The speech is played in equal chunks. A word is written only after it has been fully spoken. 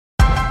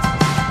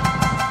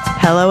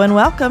Hello and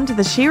welcome to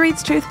the She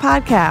Reads Truth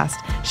podcast.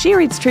 She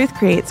Reads Truth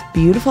creates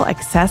beautiful,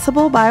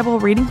 accessible Bible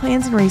reading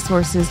plans and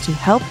resources to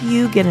help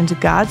you get into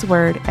God's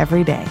Word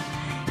every day.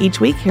 Each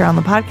week here on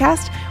the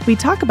podcast, we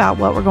talk about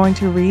what we're going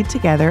to read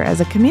together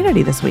as a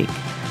community this week.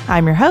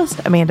 I'm your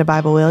host, Amanda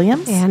Bible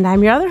Williams. And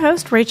I'm your other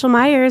host, Rachel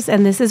Myers.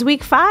 And this is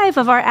week 5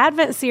 of our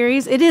Advent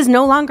series. It is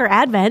no longer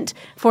Advent,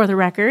 for the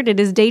record. It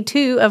is day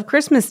 2 of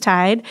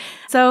Christmastide.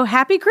 So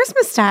happy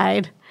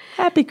Christmastide.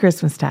 Happy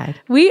Christmastide.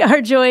 We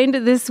are joined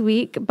this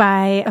week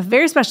by a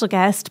very special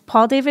guest,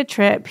 Paul David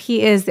Tripp.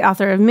 He is the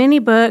author of many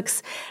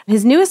books.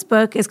 His newest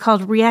book is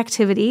called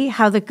Reactivity: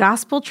 How the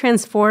Gospel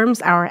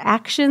Transforms Our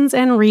Actions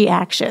and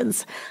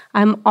Reactions.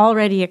 I'm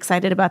already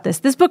excited about this.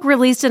 This book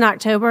released in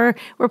October.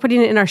 We're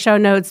putting it in our show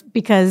notes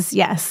because,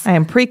 yes. I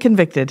am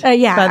pre-convicted by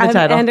the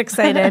title. And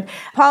excited.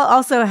 Paul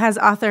also has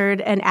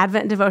authored an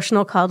Advent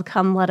devotional called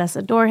Come Let Us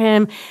Adore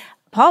Him.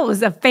 Paul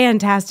was a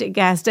fantastic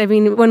guest. I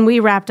mean, when we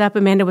wrapped up,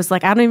 Amanda was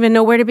like, I don't even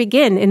know where to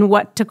begin and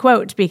what to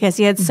quote because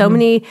he had so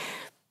many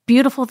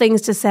beautiful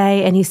things to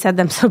say and he said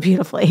them so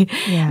beautifully.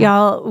 Yeah.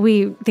 Y'all,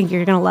 we think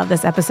you're going to love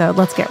this episode.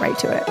 Let's get right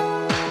to it.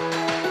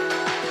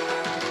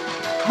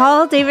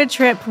 Paul David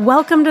Tripp,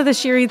 welcome to the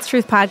She Reads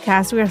Truth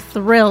podcast. We are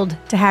thrilled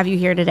to have you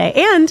here today.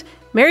 And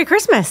Merry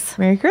Christmas.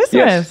 Merry Christmas.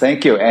 Yes,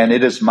 thank you. And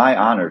it is my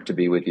honor to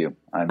be with you.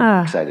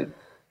 I'm excited.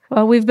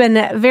 Well, we've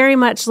been very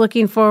much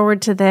looking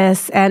forward to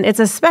this, and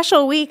it's a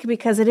special week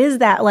because it is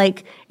that,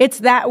 it's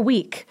that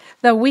week,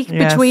 the week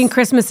between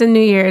Christmas and New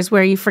Year's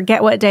where you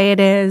forget what day it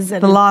is.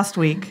 And the lost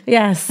week.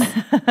 Yes.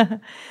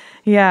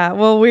 Yeah,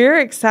 well, we're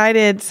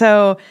excited.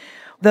 So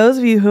those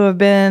of you who have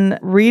been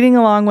reading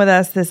along with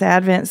us this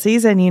Advent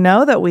season, you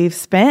know that we've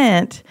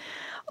spent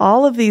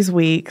all of these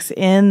weeks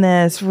in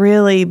this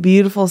really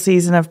beautiful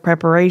season of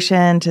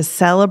preparation to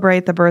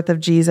celebrate the birth of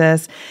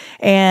Jesus.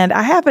 And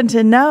I happen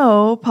to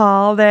know,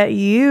 Paul, that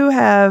you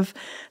have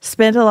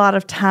spent a lot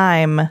of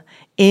time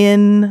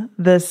in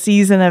the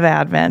season of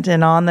Advent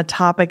and on the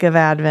topic of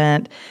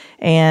Advent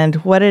and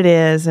what it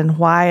is and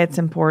why it's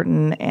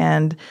important.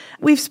 And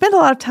we've spent a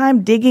lot of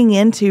time digging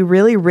into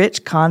really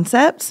rich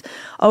concepts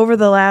over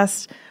the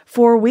last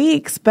 4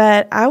 weeks,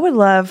 but I would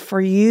love for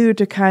you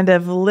to kind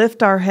of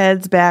lift our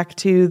heads back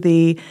to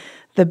the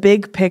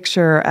big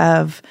picture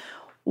of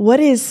what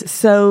is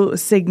so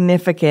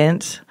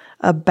significant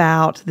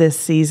about this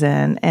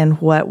season and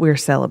what we're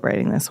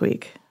celebrating this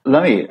week.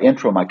 Let me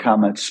intro my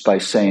comments by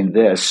saying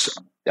this.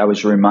 I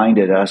was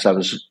reminded as I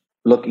was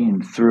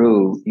looking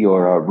through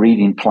your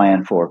reading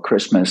plan for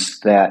Christmas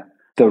that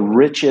the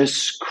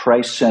richest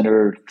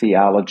Christ-centered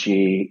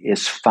theology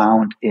is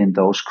found in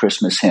those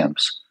Christmas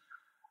hymns.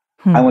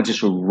 I want to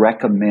just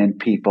recommend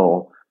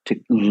people to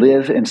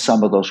live in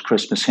some of those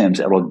Christmas hymns.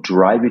 It will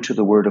drive you to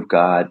the Word of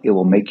God. It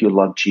will make you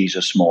love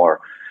Jesus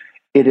more.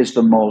 It is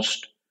the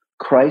most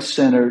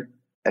Christ-centered,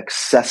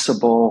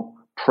 accessible,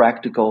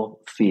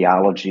 practical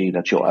theology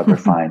that you'll ever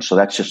find. So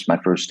that's just my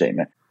first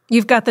statement.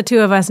 You've got the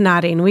two of us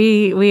nodding.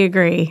 We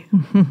agree.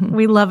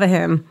 We love a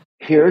hymn.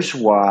 Here's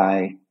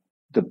why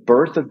the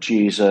birth of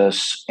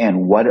Jesus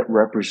and what it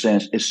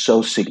represents is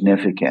so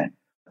significant.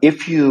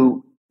 If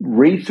you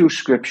read through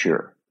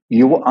Scripture,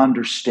 you will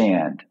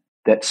understand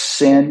that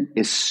sin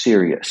is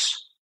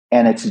serious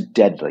and it's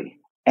deadly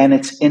and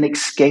it's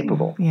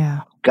inescapable.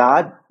 Yeah.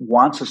 God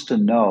wants us to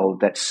know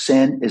that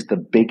sin is the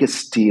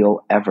biggest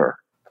deal ever.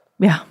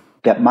 Yeah.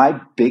 That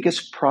my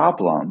biggest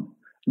problem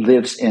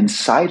lives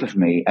inside of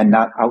me and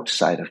not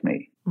outside of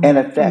me. And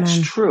if that's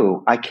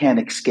true, I can't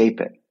escape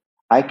it.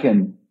 I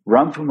can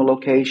run from a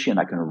location,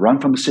 I can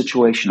run from a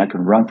situation, I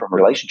can run from a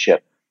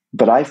relationship.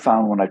 But I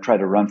found when I try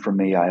to run from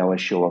me, I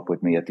always show up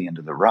with me at the end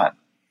of the run.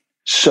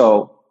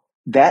 So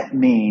that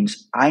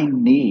means I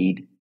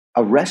need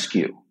a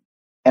rescue.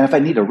 And if I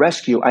need a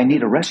rescue, I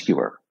need a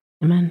rescuer.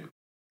 Amen.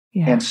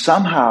 Yeah. And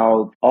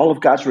somehow all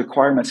of God's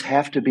requirements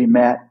have to be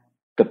met.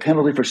 The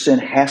penalty for sin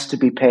has to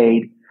be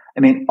paid. I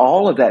mean,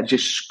 all of that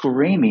just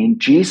screaming,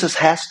 Jesus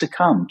has to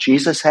come.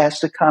 Jesus has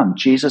to come.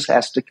 Jesus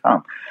has to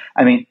come.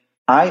 I mean,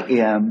 I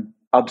am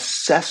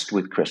obsessed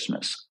with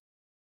Christmas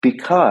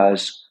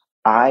because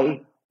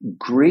I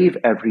grieve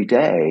every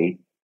day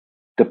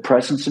the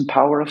presence and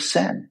power of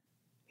sin.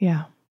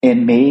 Yeah.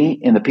 In me,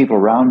 in the people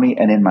around me,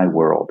 and in my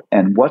world.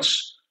 And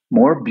what's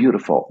more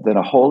beautiful than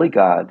a holy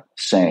God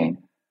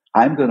saying,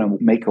 I'm going to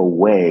make a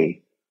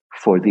way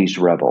for these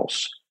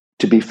rebels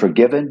to be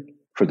forgiven,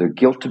 for their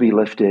guilt to be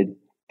lifted,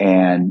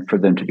 and for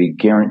them to be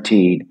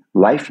guaranteed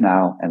life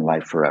now and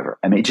life forever.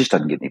 I mean, it just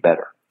doesn't get any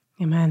better.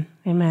 Amen.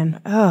 Amen.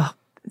 Oh,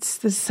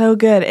 it's so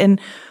good. And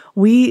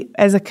we,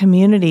 as a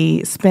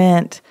community,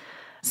 spent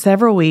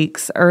several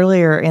weeks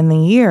earlier in the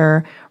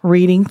year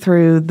reading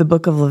through the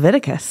book of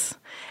Leviticus.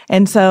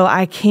 And so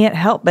I can't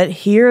help but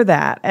hear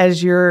that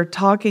as you're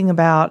talking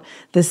about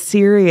the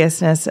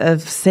seriousness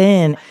of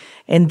sin.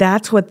 And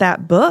that's what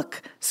that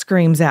book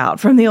screams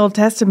out from the Old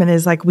Testament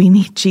is like, we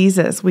need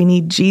Jesus, we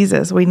need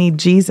Jesus, we need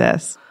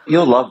Jesus.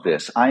 You'll love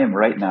this. I am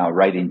right now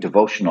writing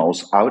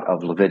devotionals out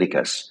of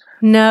Leviticus.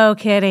 No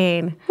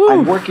kidding.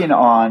 I'm working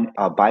on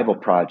a Bible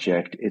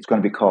project. It's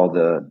going to be called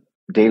the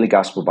Daily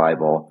Gospel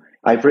Bible.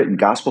 I've written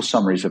gospel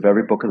summaries of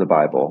every book of the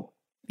Bible.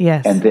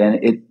 Yes. And then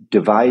it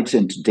divides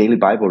into daily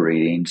Bible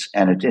readings,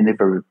 and at the end of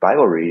every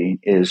Bible reading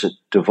is a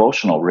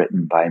devotional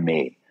written by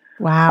me.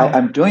 Wow.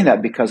 I'm doing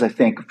that because I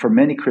think for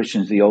many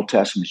Christians, the Old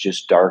Testament is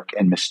just dark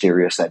and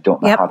mysterious. I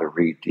don't know how to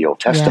read the Old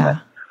Testament.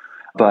 Yeah.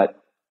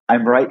 But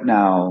I'm right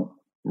now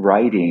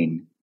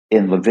writing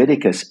in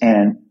Leviticus,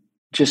 and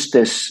just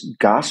this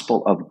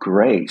gospel of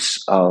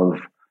grace,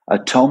 of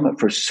atonement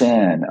for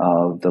sin,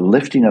 of the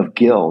lifting of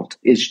guilt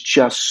is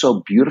just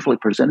so beautifully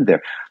presented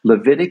there.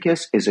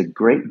 Leviticus is a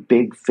great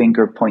big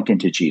finger pointing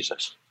to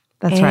Jesus.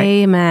 That's right.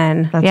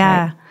 Amen. That's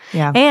right.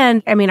 Yeah.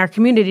 And I mean, our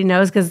community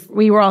knows because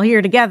we were all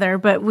here together,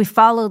 but we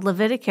followed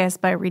Leviticus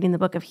by reading the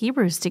book of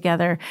Hebrews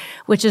together,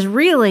 which is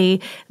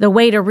really the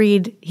way to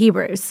read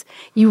Hebrews.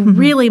 You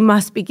really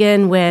must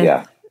begin with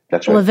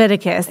that's right.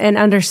 Leviticus and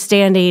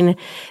understanding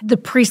the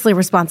priestly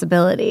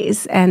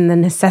responsibilities and the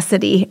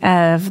necessity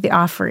of the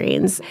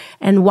offerings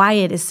and why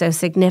it is so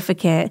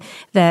significant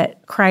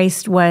that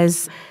Christ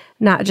was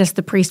not just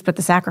the priest, but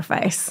the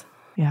sacrifice.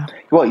 Yeah.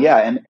 Well, yeah,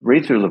 and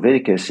read through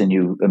Leviticus and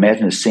you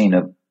imagine a scene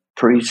of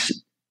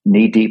priests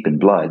knee-deep in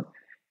blood.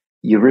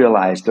 You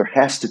realize there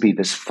has to be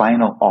this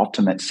final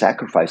ultimate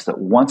sacrifice that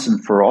once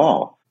and for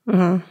all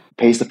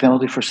pays the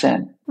penalty for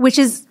sin. Which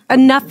is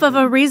enough of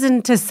a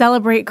reason to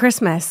celebrate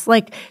Christmas.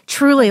 Like,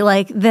 truly,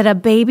 like that a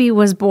baby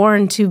was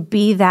born to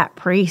be that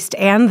priest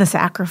and the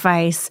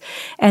sacrifice,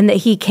 and that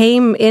he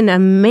came in a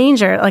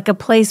manger, like a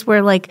place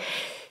where like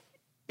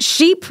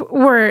sheep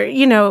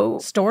were,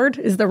 stored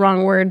is the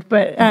wrong word,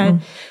 but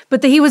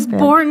that he was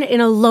born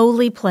in a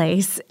lowly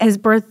place. His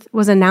birth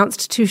was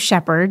announced to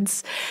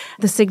shepherds.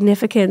 The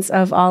significance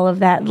of all of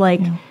that,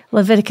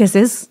 Leviticus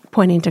is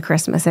pointing to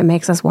Christmas. It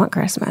makes us want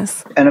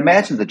Christmas. And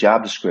imagine the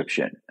job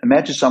description.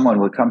 Imagine someone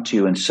would come to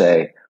you and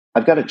say,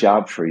 I've got a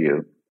job for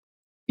you.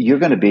 You're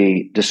going to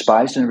be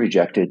despised and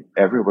rejected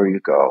everywhere you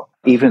go,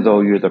 even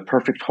though you're the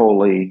perfect,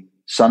 holy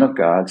Son of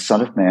God,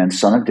 Son of Man,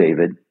 Son of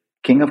David,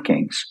 King of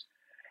Kings.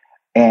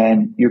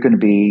 And you're going to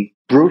be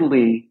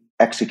brutally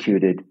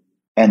executed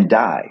and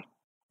die.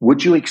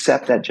 Would you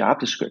accept that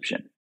job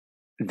description?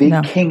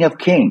 The King of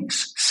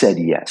Kings said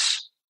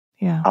yes.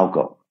 Yeah. I'll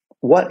go.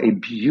 What a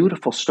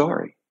beautiful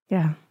story.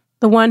 Yeah.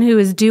 The one who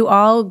is due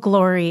all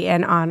glory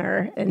and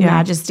honor and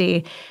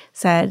majesty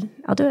said,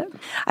 I'll do it.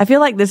 I feel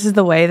like this is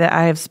the way that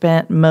I have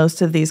spent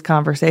most of these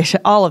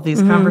conversations, all of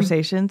these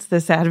conversations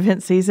this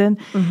Advent season,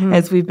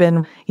 as we've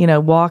been,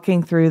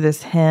 walking through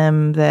this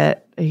hymn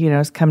that,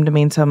 has come to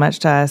mean so much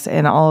to us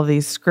and all of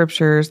these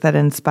scriptures that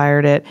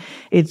inspired it.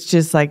 It's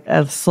just like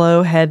a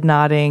slow head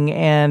nodding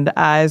and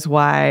eyes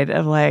wide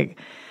of like,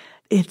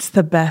 it's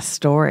the best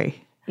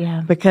story.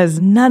 Yeah. Because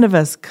none of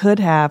us could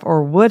have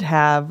or would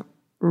have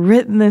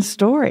written this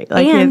story.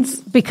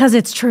 Because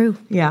it's true.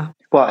 Yeah.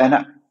 Well,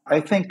 and I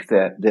think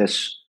that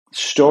this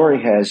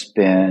story has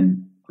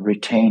been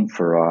retained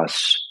for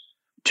us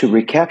to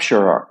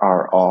recapture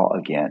our awe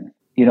again.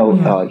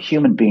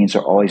 Human beings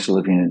are always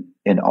living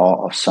in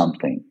awe of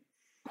something.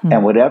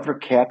 And whatever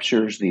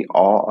captures the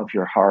awe of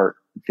your heart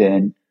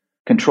then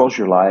controls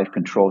your life,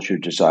 controls your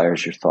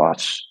desires, your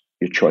thoughts,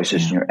 your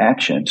choices, and your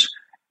actions.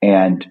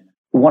 And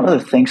one of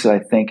the things that I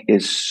think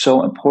is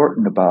so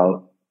important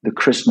about the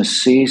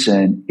Christmas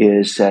season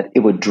is that it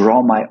would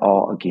draw my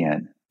awe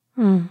again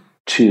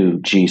to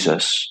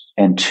Jesus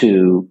and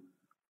to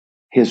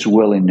his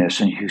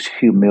willingness and his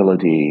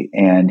humility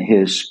and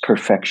his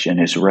perfection,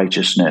 his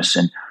righteousness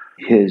and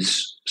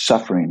his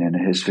suffering and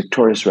his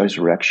victorious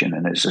resurrection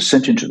and his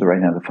ascension to the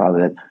right hand of the Father,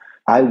 that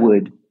I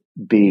would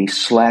be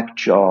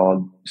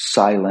slack-jawed,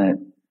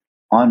 silent,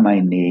 on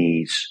my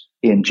knees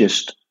in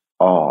just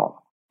awe.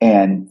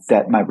 And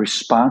that my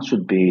response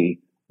would be,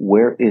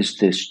 where is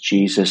this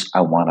Jesus?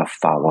 I want to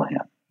follow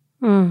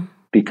him.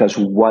 Because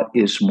what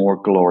is more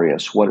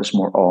glorious? What is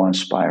more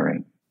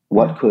awe-inspiring?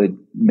 What could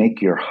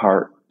make your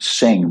heart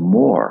sing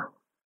more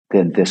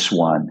than this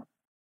one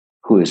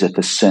who is at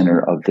the center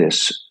of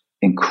this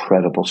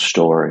incredible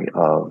story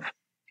of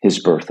his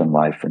birth and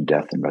life and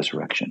death and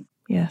resurrection?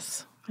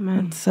 Yes.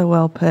 Amen. That's so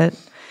well put.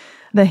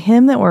 The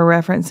hymn that we're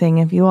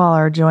referencing, if you all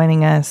are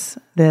joining us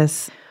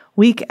this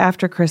week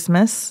after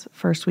Christmas,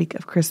 first week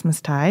of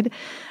Christmastide,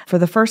 for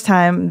the first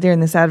time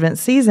during this Advent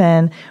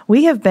season,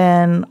 we have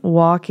been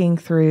walking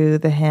through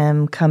the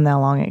hymn, Come Thou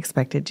Long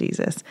Expected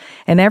Jesus.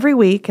 And every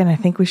week, and I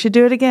think we should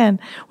do it again,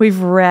 we've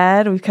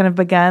kind of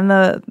begun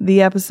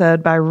the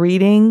episode by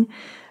reading.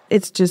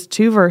 It's just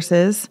 2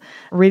 verses,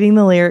 reading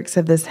the lyrics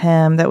of this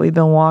hymn that we've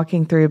been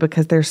walking through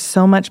because there's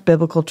so much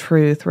biblical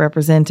truth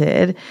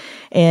represented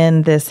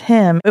in this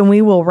hymn. And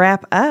we will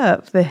wrap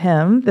up the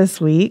hymn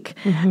this week,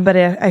 but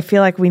I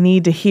feel like we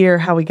need to hear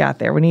how we got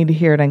there. We need to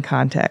hear it in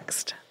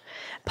context.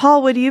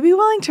 Paul, would you be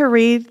willing to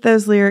read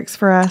those lyrics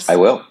for us? I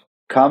will.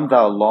 Come,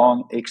 thou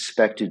long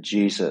expected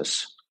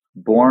Jesus,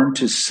 born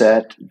to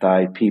set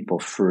thy people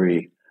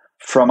free.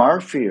 From our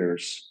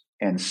fears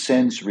and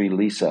sins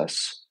release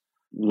us.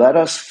 Let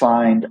us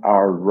find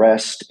our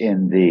rest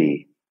in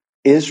thee,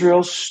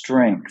 Israel's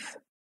strength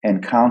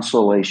and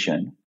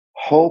consolation,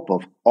 hope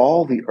of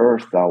all the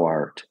earth thou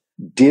art,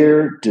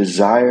 dear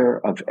desire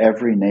of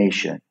every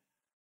nation,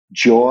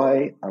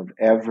 joy of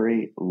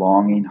every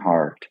longing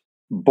heart.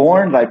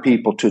 Born thy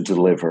people to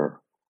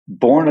deliver,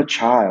 born a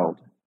child,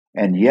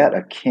 and yet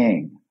a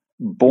king,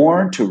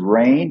 born to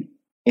reign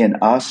in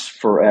us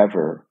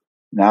forever.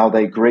 Now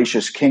thy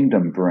gracious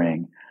kingdom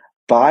bring,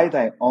 by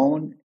thy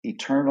own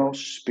eternal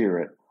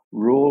spirit,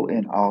 rule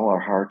in all our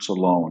hearts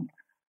alone.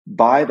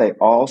 By thy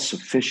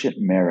all-sufficient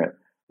merit,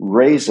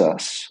 raise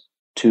us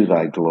to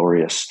thy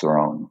glorious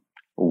throne.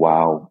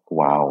 Wow,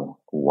 wow,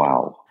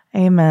 wow.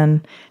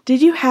 Amen.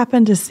 Did you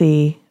happen to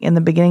see in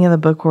the beginning of the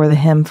book where the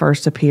hymn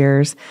first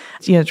appears,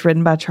 it's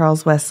written by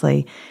Charles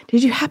Wesley.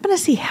 Did you happen to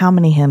see how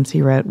many hymns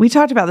he wrote? We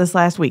talked about this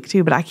last week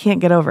too, but I can't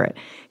get over it.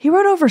 He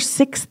wrote over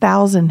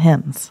 6,000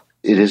 hymns.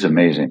 It is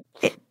amazing.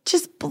 It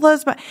just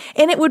blows my,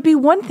 and it would be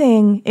one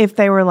thing if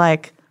they were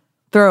like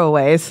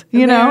throwaways,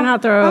 They're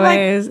not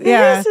throwaways. Like,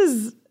 yeah. This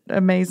is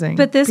amazing.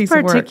 But this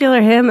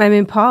particular hymn, I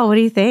mean, Paul, what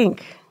do you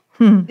think?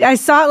 I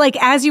saw it like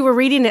as you were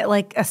reading it,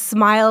 like a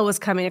smile was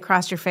coming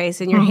across your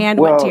face and your hand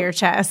went to your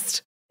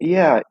chest.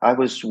 Yeah, I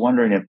was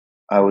wondering if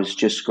I was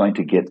just going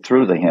to get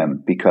through the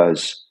hymn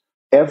because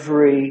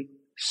every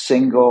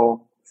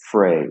single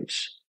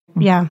phrase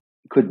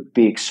could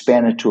be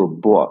expanded to a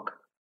book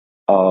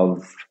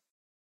of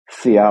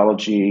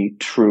theology,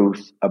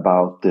 truth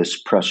about this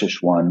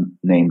precious one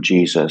named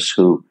Jesus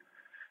who,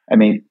 I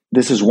mean,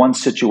 this is one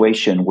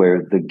situation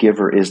where the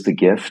giver is the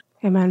gift.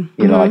 Amen.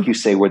 You know, like you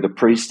say, where the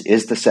priest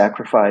is the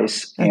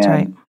sacrifice. That's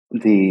right.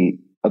 The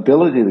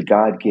ability that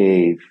God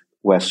gave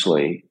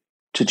Wesley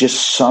to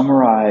just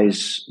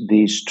summarize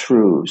these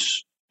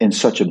truths in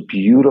such a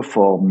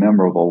beautiful,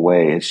 memorable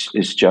way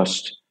is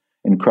just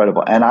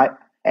incredible. And I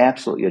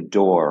absolutely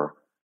adore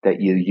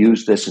that you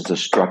use this as a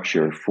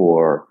structure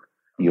for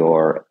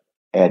your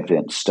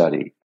Advent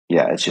study.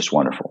 Yeah, it's just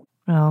wonderful.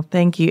 Well,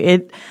 thank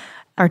you.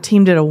 Our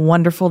team did a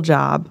wonderful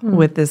job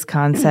with this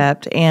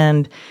concept.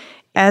 And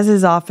as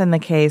is often the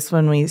case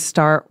when we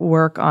start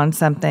work on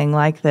something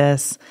like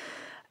this,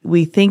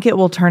 we think it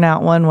will turn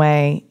out one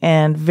way.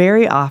 And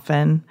very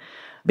often,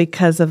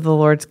 because of the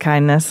Lord's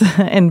kindness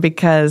and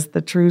because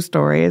the true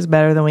story is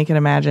better than we can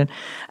imagine,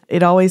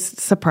 it always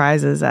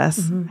surprises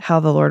us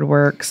how the Lord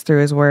works through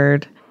his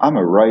word. I'm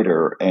a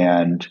writer,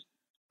 and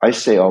I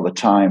say all the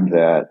time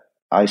that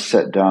I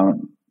sit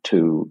down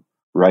to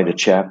write a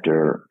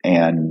chapter,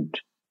 and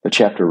the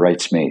chapter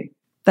writes me.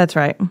 That's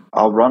right.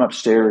 I'll run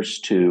upstairs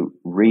to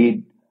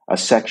read a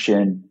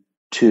section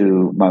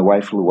to my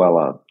wife,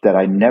 Luella, that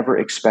I never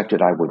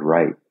expected I would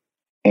write.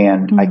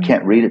 And I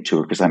can't read it to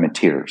her because I'm in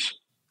tears.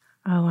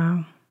 Oh,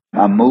 wow.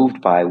 I'm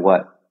moved by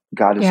what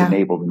God has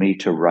enabled me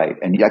to write.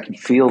 And I can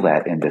feel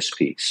that in this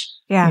piece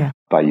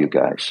by you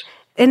guys.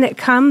 And it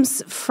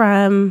comes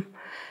from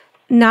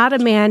not a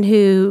man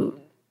who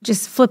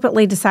just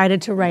flippantly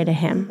decided to write a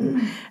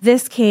hymn.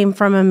 This came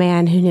from a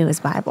man who knew his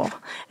Bible.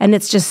 And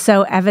it's just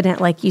so evident,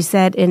 like you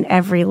said, in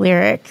every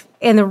lyric.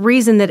 And the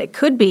reason that it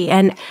could be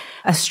and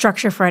a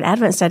structure for an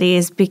Advent study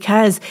is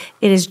because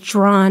it is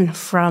drawn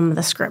from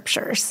the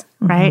scriptures,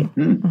 right?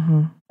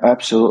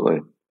 Absolutely.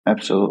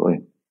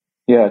 Absolutely.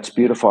 Yeah, it's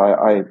beautiful.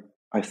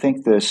 I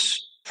think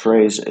this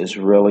phrase is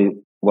really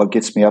what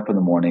gets me up in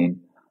the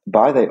morning.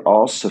 By thy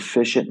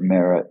all-sufficient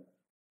merit,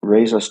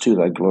 raise us to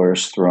thy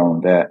glorious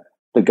throne. That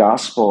the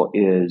gospel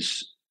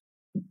is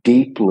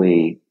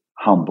deeply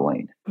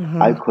humbling.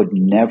 I could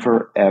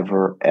never,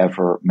 ever,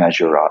 ever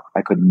measure up.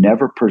 I could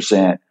never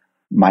present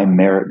my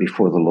merit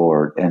before the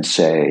Lord and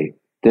say,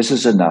 this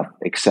is enough,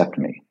 accept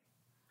me.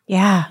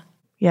 Yeah.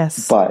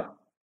 Yes. But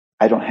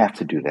I don't have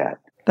to do that.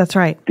 That's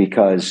right.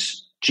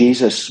 Because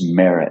Jesus'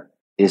 merit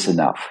is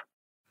enough.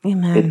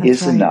 Amen. It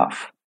is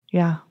enough.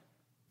 Yeah.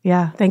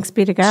 Yeah. Thanks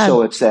be to God.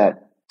 So it's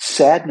that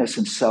sadness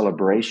and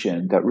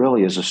celebration that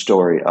really is a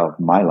story of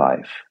my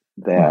life.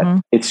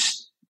 That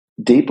it's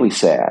deeply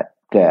sad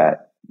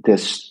that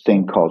this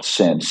thing called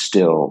sin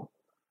still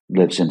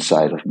lives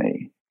inside of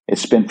me.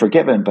 It's been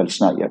forgiven, but it's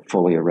not yet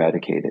fully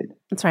eradicated.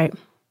 That's right.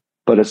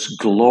 But it's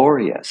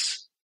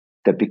glorious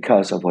that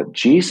because of what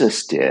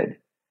Jesus did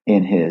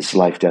in his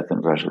life, death,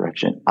 and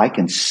resurrection, I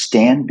can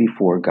stand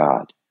before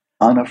God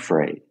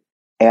unafraid,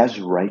 as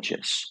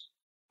righteous,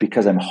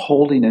 because I'm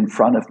holding in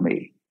front of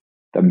me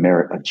the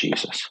merit of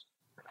Jesus.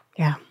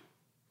 Yeah.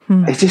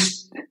 It's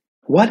just,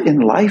 what in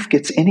life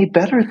gets any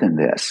better than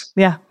this?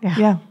 Yeah.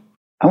 Yeah.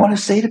 I want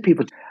to say to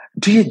people,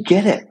 do you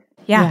get it?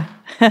 Yeah.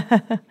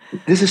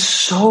 This is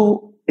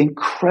so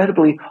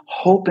incredibly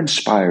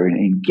hope-inspiring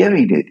and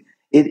giving it.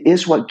 It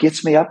is what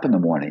gets me up in the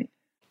morning.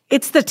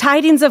 It's the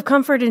tidings of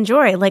comfort and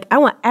joy. Like, I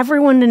want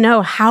everyone to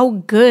know how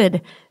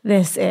good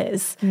this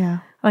is. Yeah.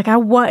 Like,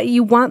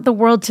 you want the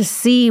world to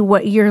see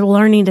what you're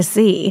learning to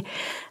see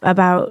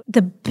about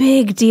the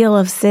big deal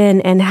of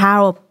sin and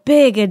how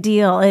big a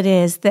deal it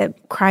is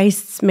that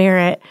Christ's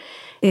merit,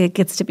 it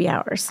gets to be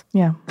ours.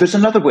 Yeah. There's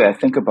another way I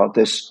think about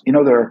this. You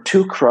know, there are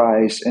two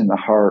cries in the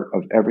heart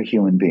of every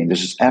human being.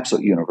 This is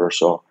absolutely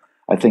universal.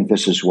 I think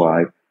this is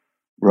why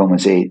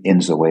Romans 8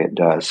 ends the way it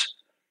does.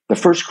 The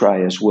first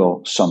cry is,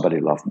 will somebody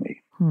love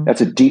me?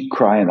 That's a deep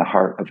cry in the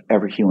heart of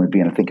every human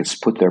being. I think it's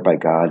put there by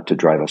God to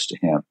drive us to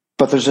him.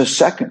 But there's a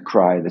second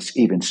cry that's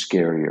even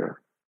scarier.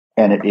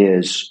 And it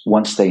is,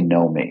 once they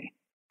know me,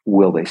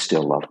 will they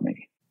still love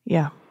me?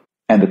 Yeah.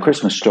 And the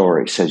Christmas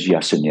story says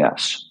yes and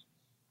yes.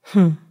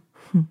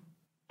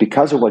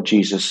 Because of what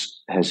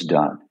Jesus has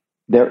done,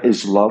 there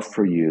is love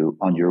for you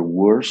on your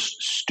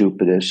worst,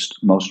 stupidest,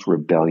 most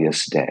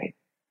rebellious day.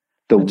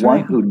 The That's one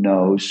right. who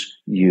knows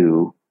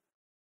you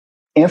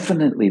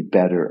infinitely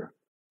better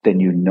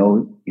than you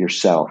know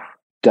yourself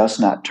does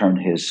not turn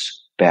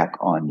his back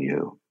on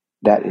you.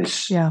 That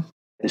is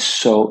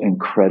so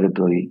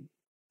incredibly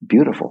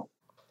beautiful.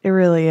 It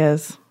really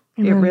is.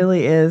 Amen. It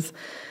really is.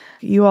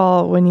 You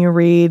all, when you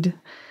read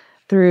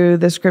through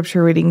the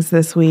scripture readings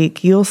this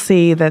week, you'll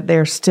see that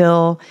they're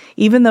still,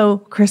 even though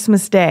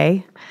Christmas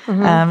Day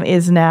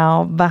is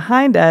now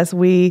behind us,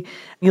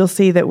 you'll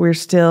see that we're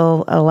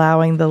still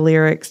allowing the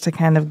lyrics to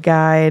kind of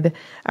guide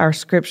our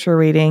scripture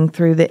reading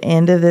through the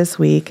end of this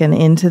week and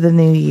into the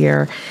new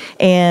year.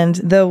 And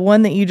the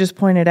one that you just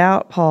pointed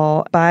out,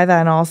 Paul, by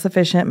thine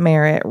all-sufficient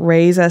merit,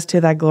 raise us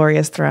to thy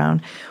glorious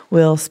throne.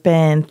 We'll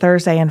spend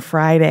Thursday and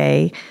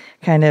Friday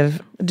kind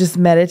of just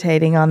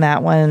meditating on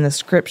that one and the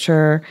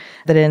scripture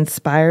that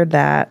inspired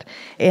that.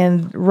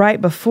 And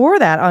right before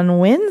that, on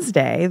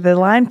Wednesday, the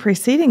line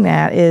preceding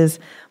that is,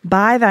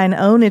 by thine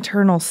own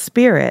eternal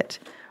spirit,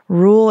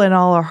 rule in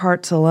all our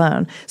hearts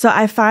alone. So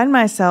I find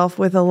myself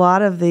with a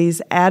lot of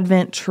these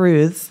Advent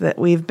truths that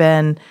we've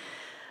been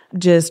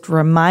just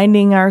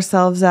reminding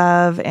ourselves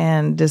of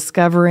and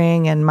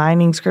discovering and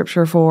mining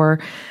scripture for.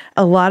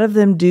 A lot of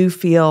them do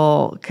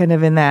feel kind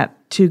of in that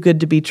too good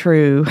to be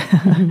true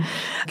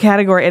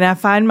category. And I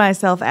find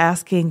myself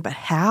asking, but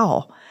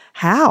how?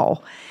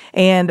 How?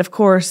 And of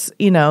course,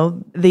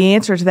 the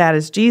answer to that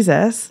is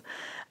Jesus.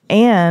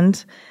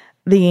 And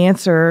the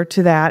answer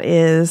to that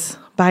is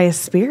by his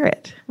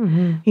Spirit.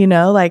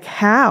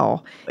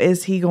 How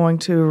is he going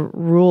to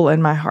rule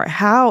in my heart?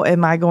 How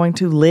am I going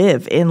to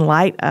live in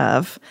light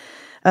of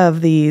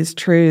these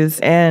truths?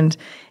 And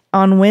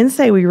on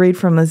Wednesday, we read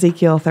from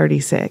Ezekiel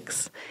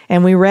 36.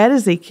 And we read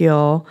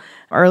Ezekiel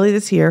early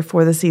this year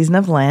for the season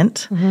of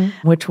Lent,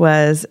 which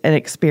was an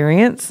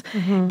experience.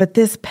 But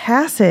this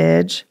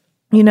passage,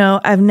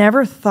 I've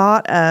never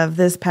thought of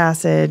this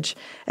passage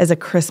as a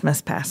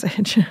Christmas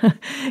passage,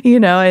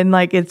 and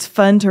it's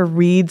fun to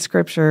read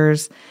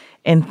scriptures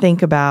and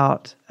think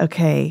about,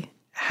 okay,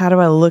 how do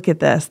I look at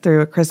this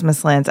through a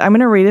Christmas lens? I'm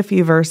going to read a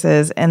few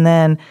verses, and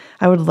then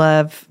I would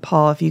love,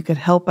 Paul, if you could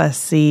help us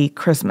see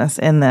Christmas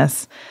in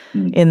this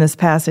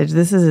passage.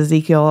 This is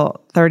Ezekiel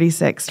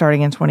 36,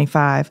 starting in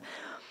 25.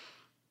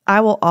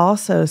 I will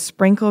also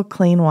sprinkle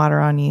clean water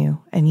on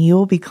you, and you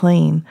will be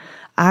clean.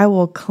 I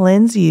will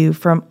cleanse you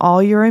from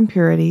all your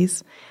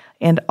impurities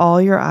and all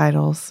your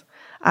idols.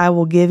 I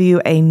will give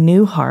you a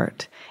new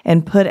heart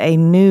and put a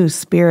new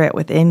spirit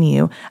within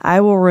you.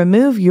 I will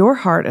remove your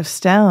heart of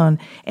stone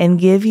and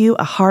give you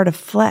a heart of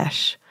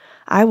flesh.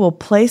 I will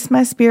place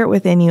my spirit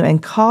within you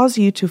and cause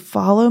you to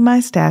follow my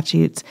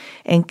statutes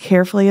and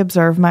carefully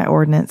observe my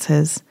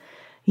ordinances.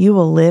 You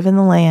will live in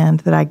the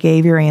land that I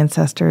gave your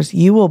ancestors.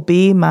 You will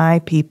be my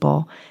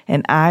people,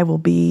 and I will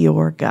be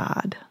your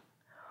God.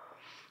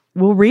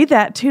 We'll read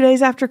that 2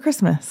 days after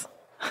Christmas.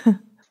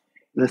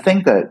 The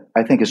thing that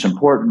I think is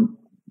important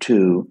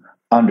to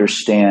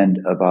understand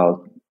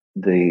about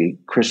the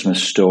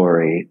Christmas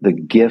story, the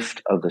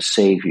gift of the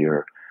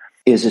Savior,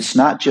 is it's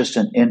not just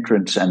an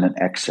entrance and an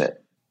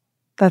exit.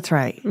 That's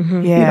right.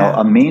 Yeah.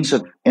 A means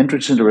of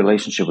entrance into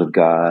relationship with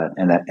God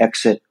and that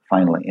exit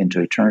finally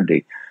into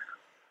eternity.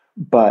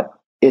 But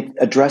it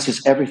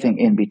addresses everything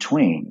in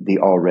between the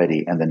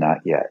already and the not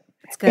yet.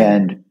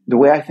 And the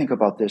way I think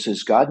about this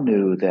is God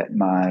knew that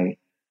my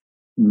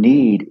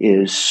need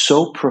is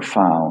so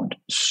profound,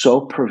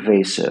 so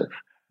pervasive,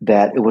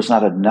 that it was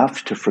not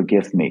enough to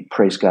forgive me.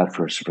 Praise God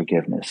for his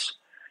forgiveness.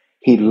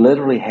 He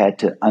literally had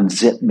to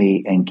unzip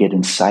me and get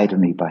inside of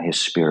me by his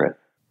Spirit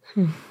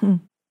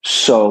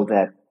so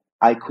that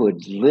I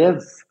could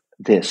live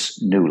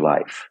this new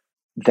life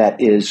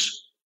that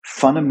is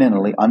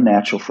fundamentally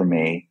unnatural for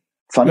me,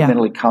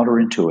 fundamentally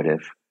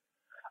counterintuitive.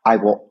 I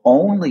will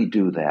only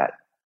do that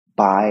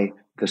by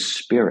the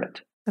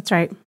Spirit. That's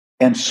right.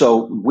 And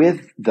so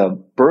with the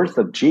birth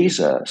of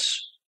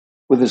Jesus,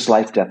 with his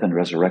life, death, and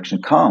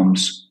resurrection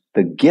comes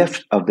the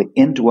gift of the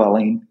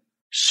indwelling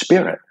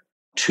Spirit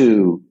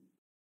to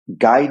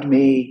guide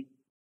me,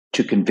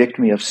 to convict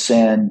me of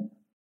sin,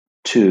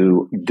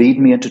 to lead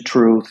me into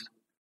truth,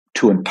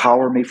 to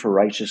empower me for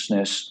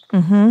righteousness.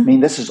 I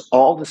mean, this is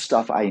all the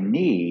stuff I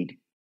need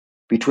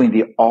between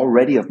the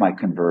already of my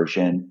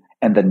conversion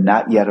and the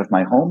not yet of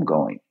my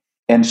homegoing.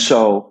 And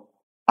so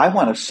I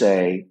want to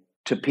say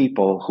to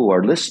people who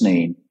are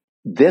listening,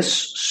 this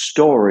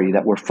story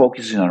that we're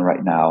focusing on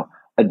right now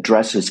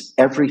addresses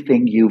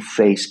everything you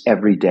face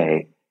every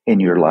day in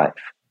your life.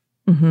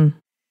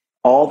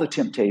 All the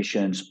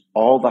temptations,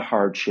 all the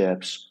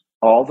hardships,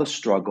 all the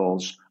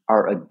struggles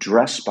are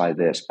addressed by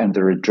this, and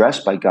they're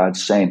addressed by God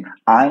saying,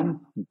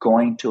 I'm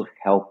going to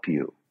help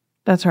you.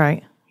 That's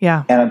right.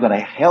 Yeah. And I'm going to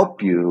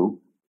help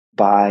you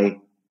by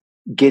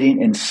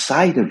getting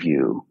inside of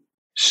you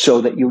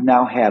so that you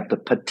now have the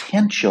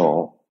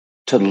potential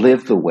to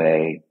live the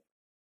way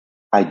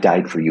I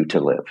died for you to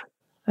live.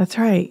 That's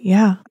right.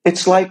 Yeah.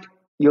 It's like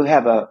you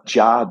have a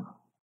job,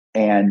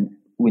 and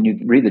when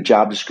you read the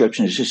job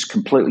description, it's just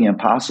completely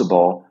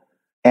impossible.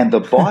 And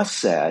the boss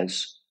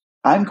says,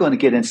 I'm going to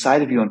get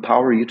inside of you and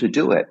empower you to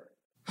do it.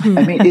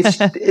 I mean,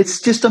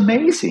 it's just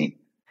amazing.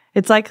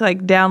 It's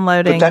like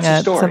downloading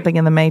something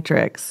in the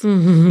Matrix.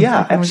 Mm-hmm.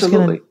 Yeah,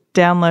 absolutely.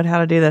 Download how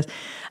to do this.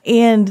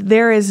 And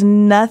there is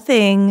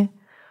nothing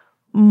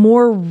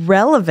more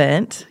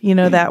relevant,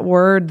 that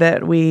word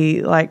that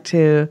we like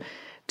to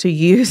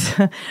use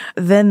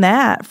than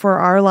that for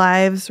our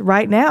lives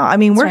right now. I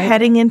mean, we're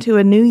heading into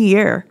a new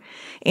year,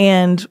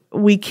 and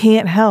we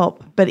can't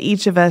help but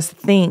each of us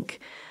think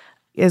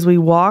as we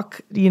walk,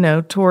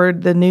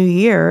 toward the new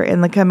year in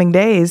the coming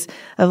days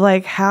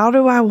of how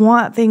do I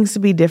want things to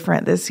be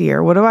different this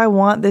year? What do I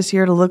want this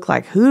year to look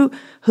like? Who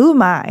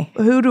am I?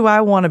 Who do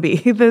I want to be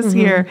this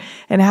year?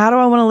 And how do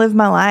I want to live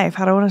my life?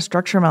 How do I want to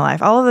structure my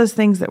life? All of those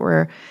things that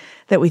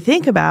we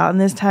think about in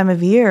this time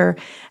of year.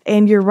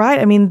 And you're right.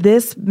 I mean,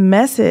 this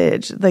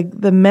message,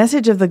 the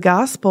message of the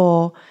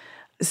gospel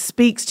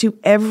speaks to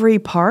every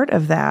part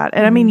of that.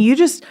 And I mean, you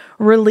just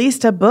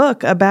released a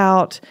book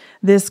about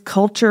this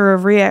culture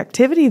of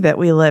reactivity that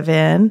we live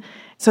in.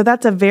 So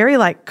that's a very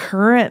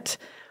current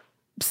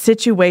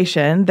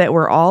situation that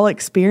we're all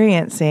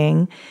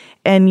experiencing.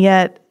 And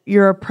yet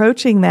you're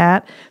approaching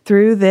that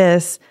through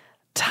this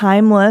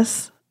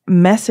timeless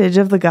message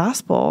of the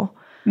gospel.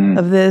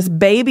 Of this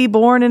baby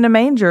born in a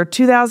manger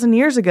 2,000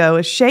 years ago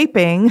is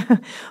shaping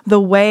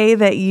the way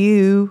that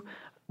you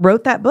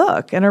wrote that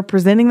book and are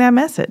presenting that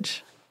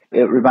message.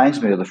 It reminds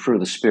me of the fruit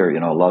of the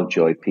Spirit, love,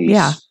 joy,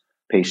 peace,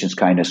 patience,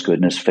 kindness,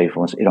 goodness,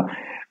 faithfulness.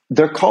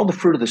 They're called the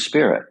fruit of the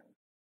Spirit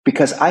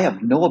because I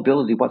have no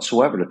ability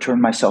whatsoever to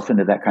turn myself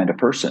into that kind of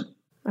person.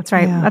 That's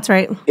right. Yeah. That's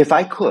right.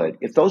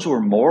 If those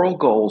were moral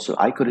goals that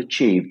I could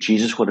achieve,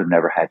 Jesus would have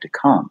never had to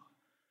come.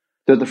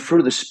 They're the fruit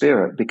of the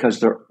Spirit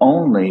because they're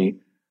only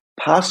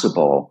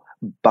possible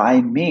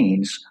by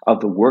means of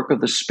the work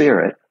of the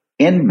Spirit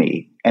in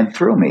me and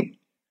through me.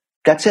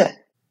 That's it.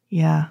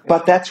 Yeah.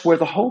 But that's where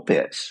the hope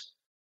is.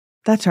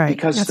 That's right.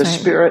 Because the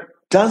Spirit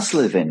does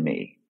live in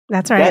me.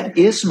 That's right. That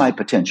is my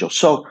potential.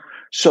 So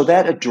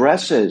that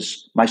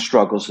addresses my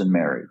struggles in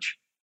marriage,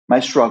 my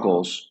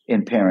struggles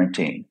in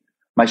parenting,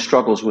 my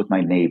struggles with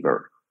my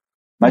neighbor,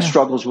 my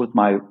struggles with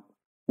my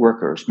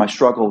workers, my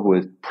struggle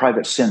with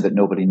private sin that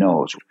nobody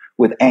knows,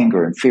 with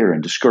anger and fear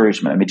and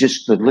discouragement. I mean,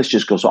 the list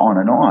just goes on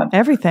and on.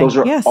 Everything. Those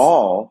are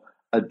all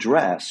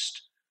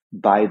addressed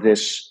by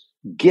this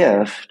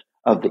gift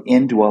of the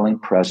indwelling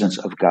presence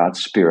of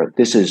God's Spirit.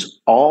 This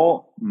is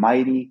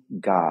Almighty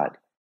God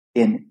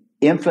in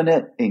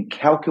infinite,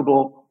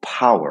 incalculable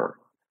power,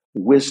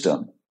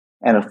 wisdom,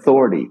 and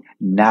authority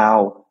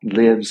now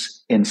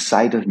lives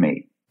inside of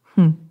me.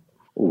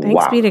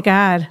 Thanks be to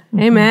God.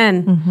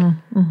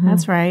 Amen.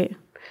 That's right.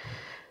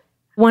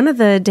 One of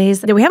the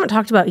days that we haven't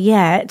talked about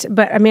yet,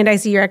 but Amanda, I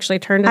see you're actually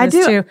turned to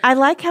this too. I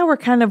like how we're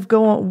kind of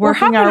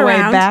working our way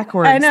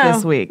backwards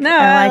this week. No,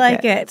 I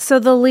like it. So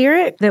the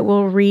lyric that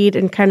we'll read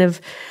and kind of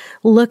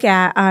look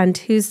at on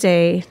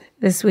Tuesday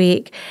this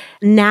week,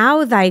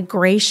 now thy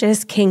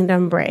gracious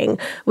kingdom bring,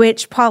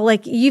 which Paul,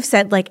 like you've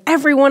said,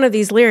 every one of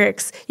these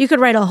lyrics, you could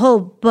write a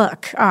whole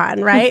book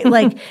on, right?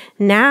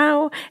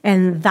 Now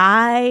and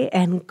thy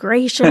and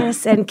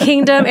gracious and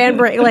kingdom and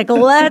bring,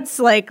 let's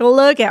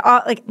look at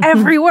all,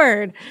 every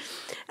word.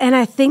 And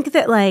I think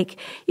that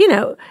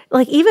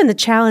even the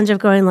challenge of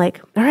going all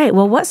right,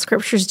 well, what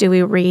scriptures do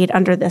we read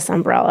under this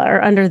umbrella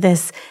or under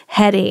this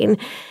heading?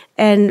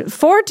 And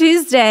for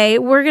Tuesday,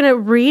 we're going to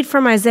read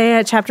from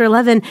Isaiah chapter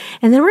 11,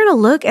 and then we're going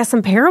to look at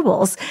some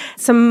parables,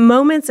 some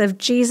moments of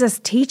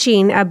Jesus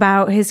teaching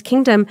about his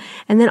kingdom.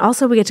 And then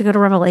also we get to go to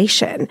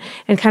Revelation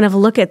and kind of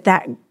look at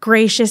that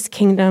gracious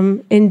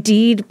kingdom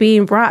indeed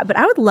being brought. But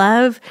I would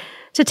love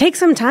to take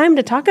some time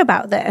to talk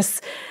about this.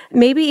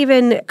 Maybe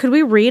even, could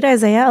we read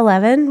Isaiah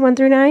 11,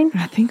 1-9?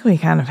 I think we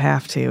kind of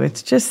have to.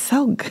 It's just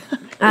so good.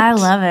 I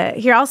love it.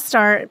 Here, I'll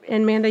start.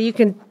 And Amanda, you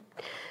can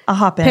I'll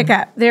hop in. Pick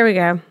up. There we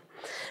go.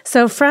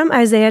 So from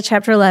Isaiah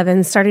chapter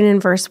 11, starting in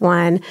verse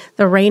 1,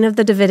 the reign of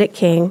the Davidic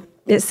king,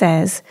 it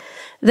says,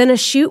 Then a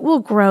shoot will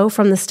grow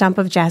from the stump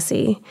of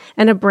Jesse,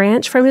 and a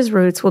branch from his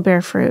roots will bear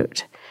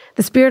fruit.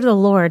 The Spirit of the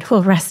Lord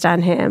will rest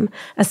on him,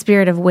 a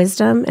spirit of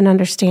wisdom and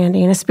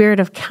understanding, a spirit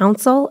of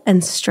counsel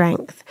and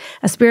strength,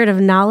 a spirit of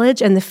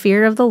knowledge and the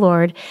fear of the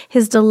Lord.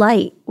 His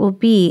delight will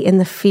be in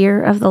the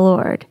fear of the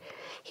Lord.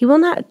 He will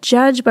not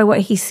judge by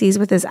what he sees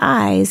with his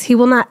eyes. He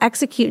will not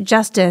execute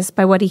justice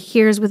by what he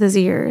hears with his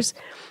ears.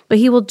 But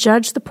he will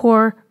judge the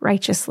poor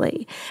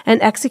righteously and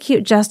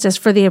execute justice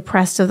for the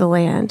oppressed of the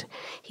land.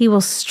 He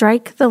will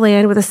strike the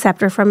land with a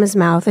scepter from his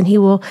mouth, and he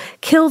will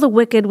kill the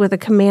wicked with a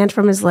command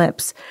from his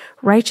lips.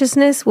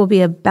 Righteousness will be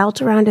a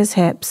belt around his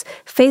hips.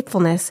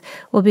 Faithfulness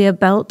will be a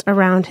belt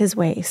around his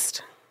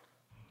waist.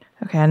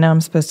 Okay, I know I'm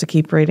supposed to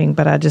keep reading,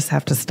 but I just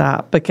have to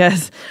stop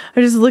because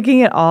I'm just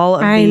looking at all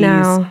of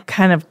these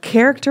kind of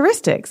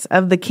characteristics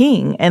of the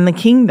king and the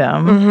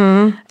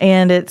kingdom.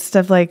 And it's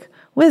stuff like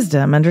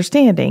wisdom,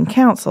 understanding,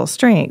 counsel,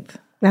 strength,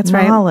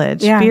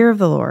 knowledge, fear of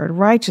the Lord,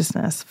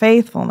 righteousness,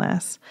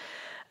 faithfulness.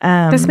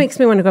 This makes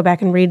me want to go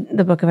back and read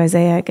the book of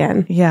Isaiah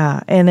again. Yeah,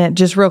 and it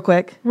just real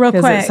quick.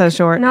 Because it's so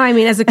short. No, I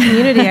mean, as a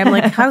community, I'm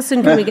like, how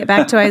soon can we get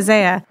back to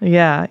Isaiah?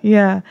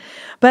 Yeah.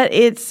 But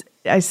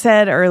I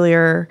said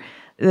earlier,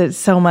 that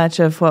so much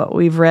of what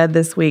we've read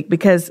this week,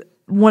 because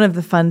one of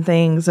the fun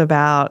things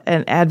about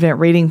an Advent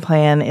reading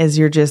plan is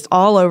you're just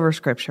all over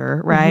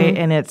Scripture, right?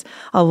 And it's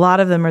a lot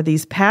of them are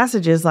these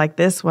passages like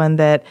this one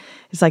that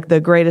is like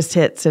the greatest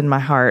hits in my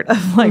heart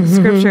of like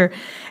Scripture.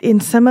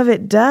 And some of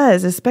it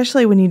does,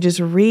 especially when you just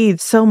read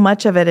so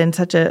much of it in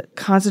such a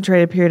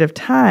concentrated period of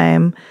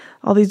time,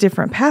 all these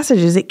different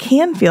passages, it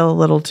can feel a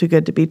little too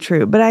good to be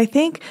true. But I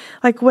think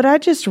like what I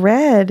just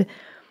read,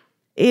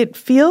 it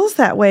feels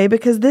that way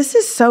because this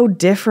is so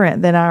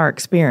different than our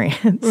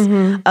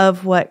experience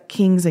of what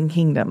kings and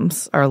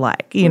kingdoms are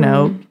like,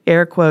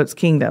 air quotes,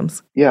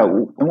 kingdoms. Yeah.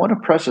 And what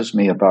impresses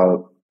me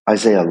about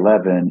Isaiah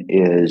 11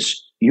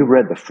 is you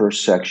read the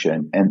first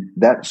section, and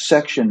that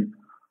section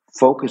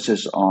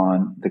focuses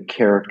on the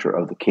character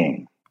of the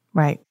king.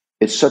 Right.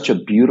 It's such a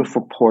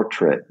beautiful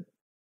portrait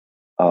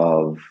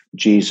of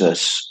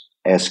Jesus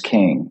as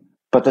king.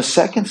 But the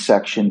second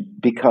section,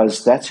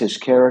 because that's his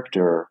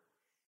character,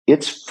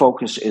 its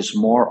focus is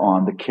more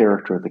on the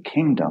character of the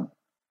kingdom.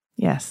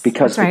 Yes.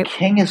 Because the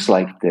king is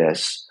like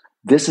this.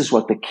 This is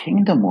what the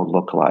kingdom will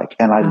look like.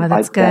 And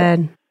that's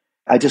good.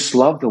 I just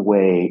love the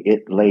way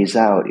it lays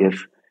out.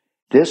 If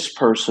this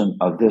person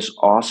of this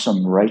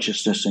awesome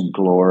righteousness and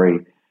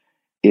glory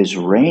is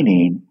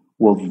reigning,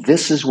 well,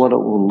 this is what it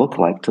will look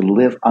like to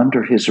live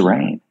under his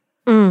reign.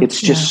 It's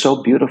just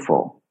so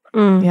beautiful.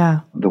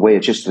 Yeah. The way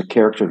it's just the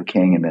character of the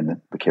king and then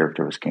the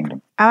character of his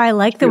kingdom. Oh, I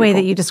like the way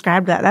that you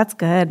described that. That's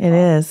good. It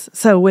is.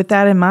 So with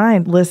that in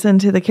mind, listen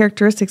to the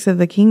characteristics of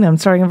the kingdom,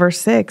 starting in verse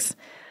 6.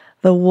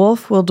 The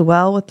wolf will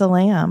dwell with the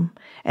lamb,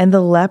 and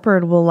the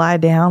leopard will lie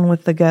down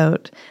with the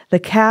goat. The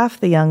calf,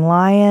 the young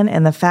lion,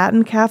 and the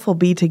fattened calf will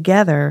be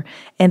together,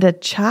 and a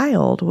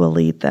child will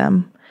lead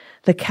them.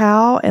 The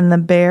cow and the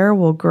bear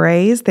will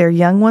graze, their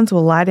young ones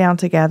will lie down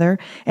together,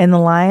 and the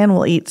lion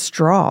will eat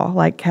straw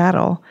like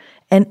cattle.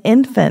 An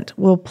infant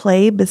will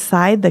play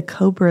beside the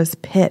cobra's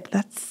pit.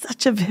 That's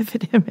such a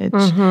vivid image.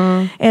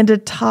 And a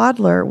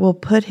toddler will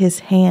put his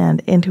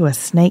hand into a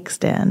snake's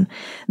den.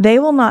 They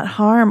will not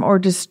harm or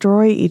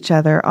destroy each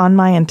other on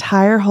my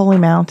entire holy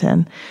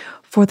mountain,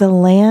 for the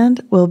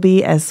land will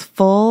be as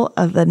full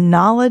of the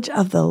knowledge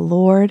of the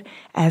Lord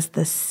as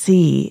the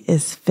sea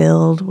is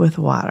filled with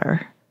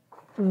water.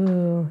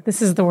 Ooh,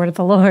 this is the word of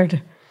the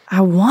Lord. I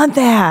want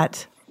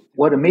that.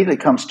 What immediately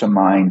comes to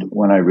mind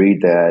when I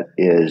read that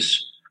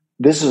is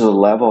this is a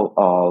level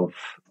of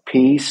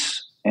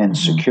peace and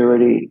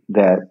security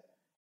that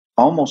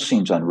almost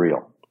seems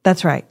unreal.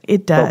 That's right.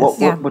 It does.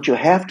 But what you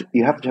have to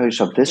tell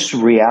yourself, this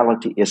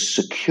reality is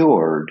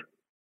secured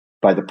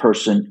by the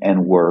person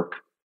and work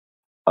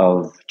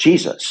of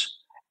Jesus.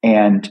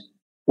 And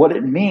what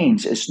it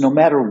means is no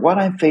matter what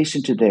I'm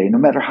facing today, no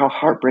matter how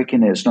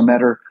heartbreaking it is, no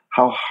matter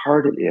how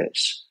hard it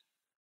is,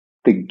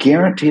 the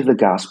guarantee of the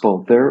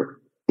gospel, there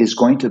is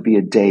going to be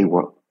a day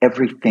where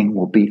everything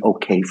will be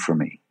okay for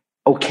me.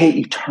 Okay,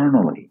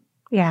 eternally.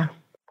 Yeah.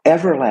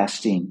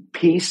 Everlasting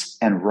peace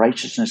and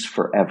righteousness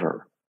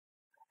forever.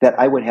 That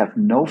I would have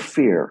no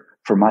fear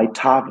for my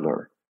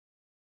toddler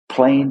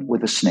playing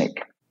with a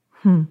snake.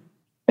 I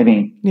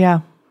mean,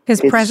 yeah.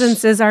 His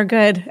presence is our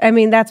good. I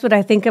mean, that's what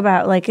I think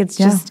about. Like, it's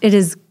just, it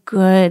is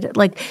good.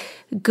 Like,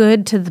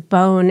 good to the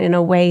bone in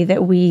a way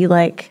that we,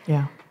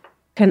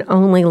 can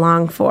only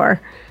long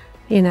for,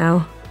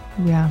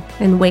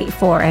 and wait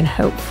for and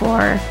hope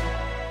for.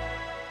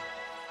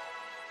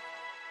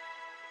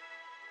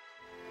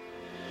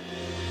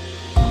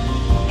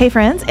 Hey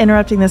friends,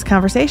 interrupting this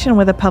conversation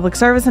with a public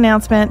service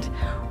announcement.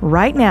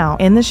 Right now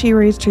in the She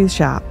Reads Truth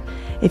shop,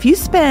 if you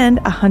spend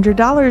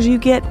 $100, you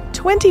get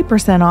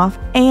 20% off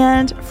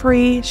and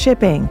free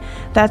shipping.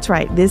 That's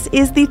right. This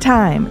is the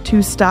time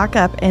to stock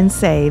up and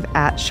save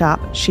at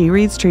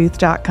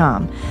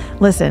shopshereadstruth.com.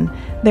 Listen,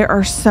 there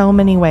are so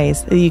many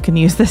ways that you can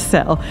use this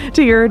sale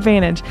to your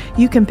advantage.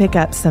 You can pick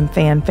up some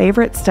fan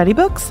favorite study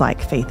books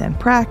like Faith and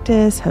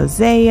Practice,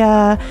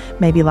 Hosea,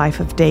 maybe Life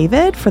of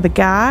David for the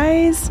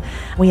guys.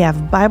 We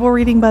have Bible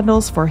reading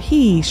bundles for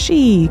he,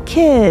 she,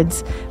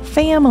 kids,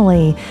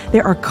 family.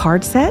 There are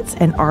card sets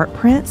and art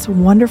prints,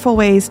 wonderful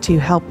ways to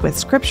help with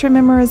scripture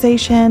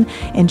memorization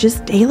and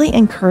just daily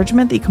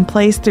encouragement that you can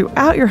place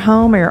throughout your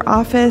home or your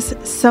office.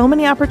 So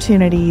many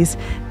opportunities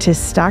to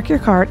stock your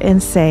cart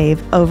and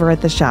save over at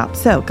the shop.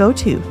 So go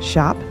to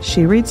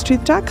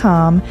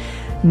shopshereadstruth.com.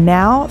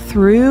 now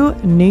through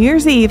New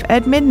Year's Eve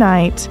at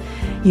midnight.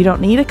 You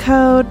don't need a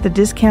code. The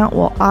discount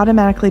will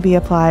automatically be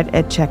applied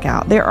at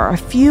checkout. There are a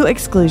few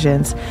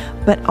exclusions,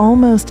 but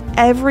almost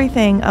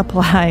everything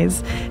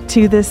applies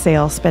to this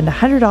sale. Spend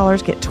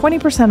 $100, get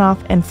 20%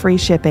 off and free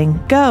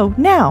shipping. Go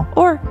now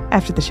or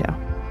after the show.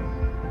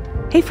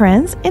 Hey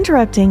friends,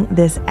 interrupting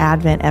this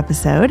Advent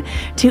episode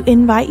to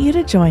invite you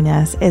to join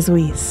us as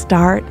we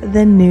start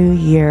the new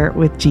year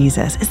with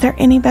Jesus. Is there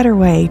any better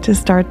way to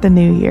start the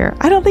new year?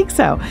 I don't think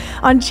so.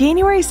 On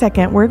January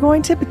 2nd, we're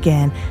going to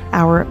begin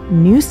our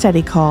new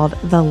study called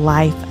The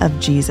Life of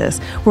Jesus,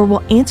 where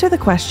we'll answer the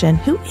question,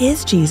 who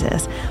is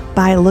Jesus?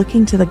 By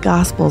looking to the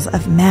Gospels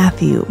of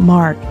Matthew,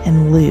 Mark,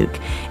 and Luke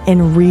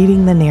and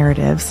reading the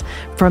narratives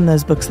from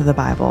those books of the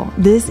Bible.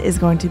 This is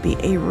going to be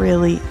a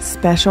really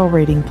special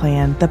reading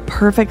plan, the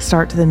perfect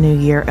start to the new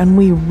year, and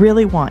we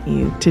really want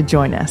you to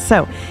join us.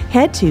 So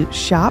head to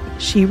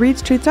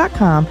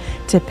shopshereadstruth.com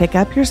to pick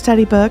up your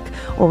study book,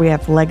 or we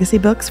have legacy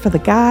books for the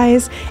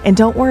guys. And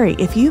don't worry,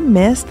 if you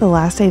missed the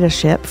last day to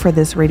ship for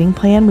this reading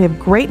plan, we have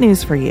great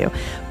news for you.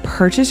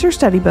 Purchase your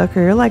study book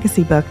or your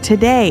legacy book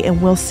today,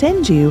 and we'll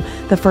send you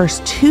the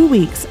first 2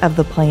 weeks of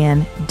the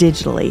plan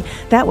digitally.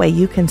 That way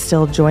you can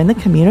still join the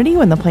community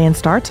when the plan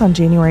starts on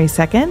January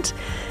 2nd,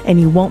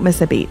 and you won't miss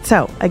a beat.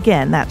 So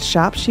again, that's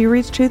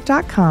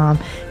shopshereadstruth.com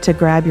to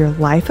grab your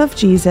Life of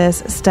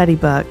Jesus study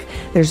book.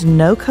 There's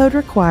no code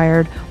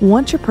required.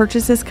 Once your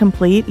purchase is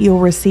complete, you'll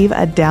receive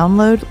a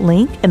download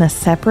link in a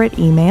separate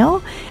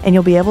email, and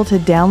you'll be able to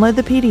download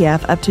the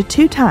PDF up to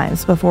 2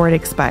 times before it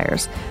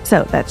expires.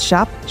 So that's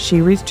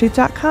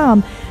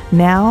shopshereadstruth.com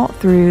now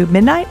through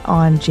midnight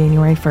on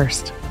January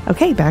 1st.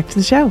 Okay, back to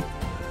the show.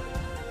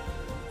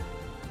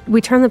 We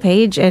turn the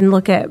page and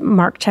look at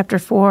Mark chapter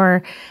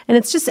 4, and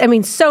it's just,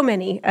 so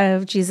many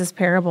of Jesus'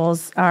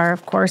 parables are,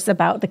 of course,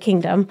 about the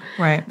kingdom.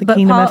 Right. The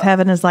kingdom of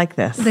heaven is like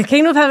this. The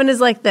kingdom of heaven is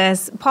like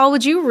this. Paul,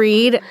 would you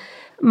read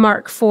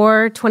Mark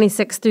 4,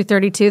 26 through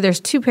 32? There's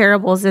 2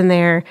 parables in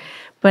there,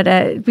 but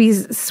it'd be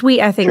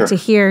sweet, I think, to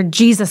hear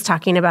Jesus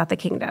talking about the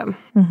kingdom.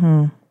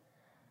 Mm-hmm.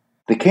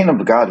 The kingdom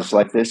of God is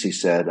like this, he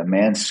said. A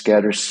man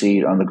scatters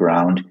seed on the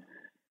ground.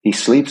 He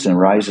sleeps and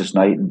rises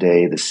night and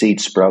day. The seed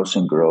sprouts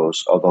and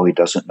grows, although he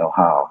doesn't know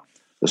how.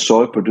 The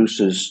soil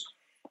produces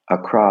a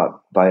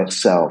crop by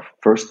itself,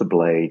 first the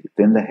blade,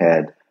 then the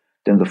head,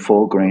 then the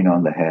full grain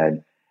on the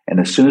head. And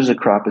as soon as the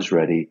crop is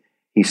ready,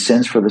 he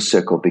sends for the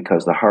sickle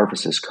because the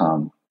harvest has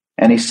come.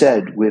 And he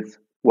said, with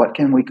what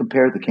can we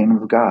compare the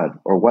kingdom of God?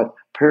 Or what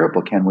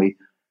parable can we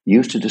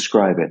use to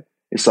describe it?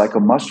 It's like a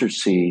mustard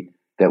seed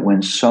that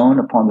when sown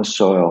upon the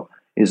soil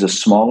is the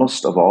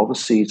smallest of all the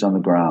seeds on the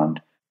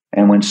ground.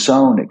 And when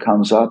sown, it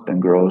comes up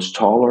and grows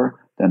taller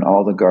than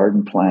all the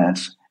garden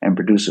plants and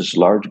produces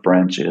large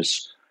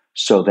branches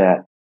so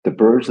that the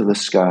birds of the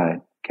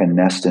sky can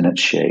nest in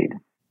its shade.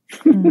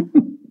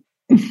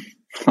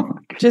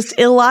 Just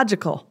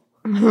illogical.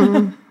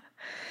 Mm-hmm.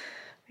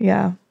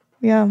 Yeah.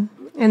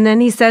 And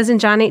then he says in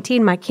John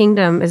 18, my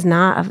kingdom is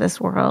not of this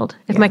world.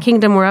 If my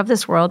kingdom were of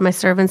this world, my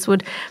servants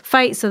would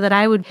fight so that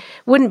I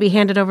wouldn't be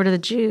handed over to the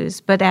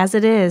Jews. But as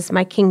it is,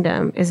 my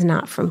kingdom is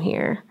not from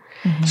here.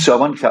 Mm-hmm. So I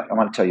want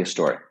to tell you a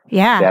story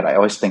that I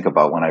always think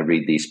about when I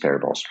read these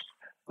parables.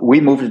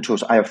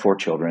 I have 4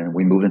 children, and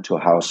we moved into a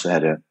house that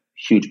had a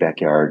huge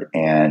backyard,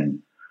 and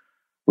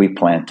we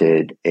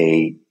planted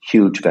a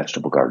huge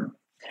vegetable garden.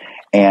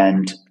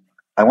 And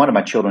I wanted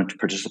my children to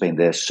participate in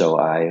this, so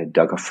I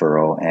dug a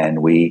furrow,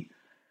 and we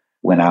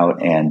went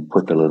out and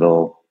put the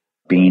little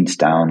beans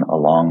down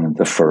along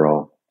the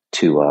furrow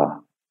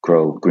to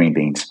grow green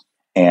beans.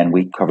 And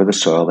we covered the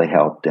soil, they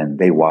helped, and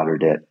they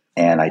watered it.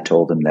 And I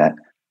told them that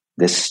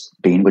this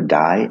bean would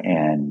die,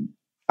 and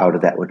out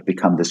of that would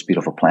become this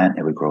beautiful plant.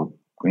 It would grow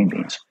green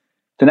beans.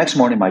 The next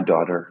morning, my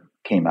daughter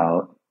came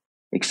out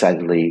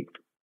excitedly,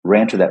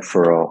 ran to that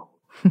furrow,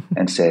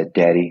 and said,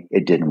 Daddy,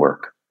 it didn't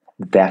work.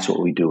 That's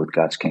what we do with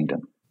God's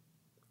kingdom.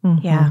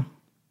 Mm-hmm. Yeah.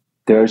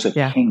 There's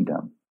a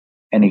kingdom,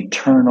 an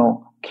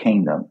eternal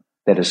kingdom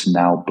that is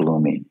now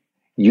blooming.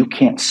 You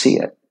can't see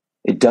it.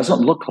 It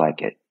doesn't look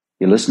like it.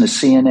 You listen to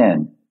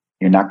CNN,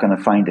 you're not going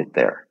to find it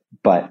there.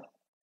 But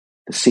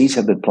the seeds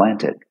have been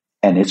planted,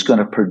 and it's going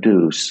to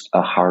produce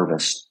a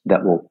harvest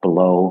that will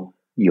blow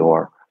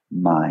your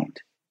mind.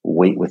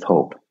 Wait with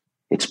hope.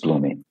 It's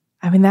blooming.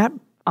 That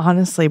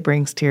honestly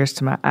brings tears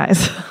to my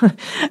eyes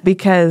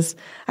because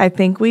I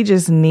think we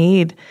just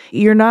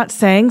you're not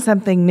saying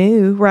something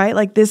new, right?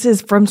 Like this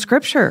is from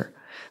Scripture.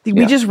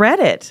 We just read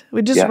it.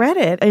 Read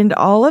it. And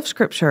all of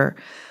Scripture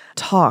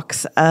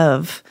talks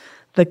of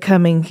the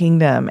coming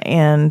kingdom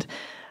and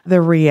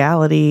the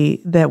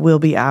reality that will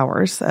be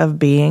ours of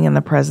being in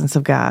the presence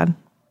of God.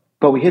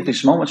 But we hit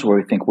these moments where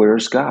we think,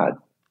 where's God?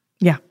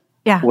 Yeah.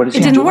 Yeah. What is It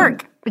he didn't doing?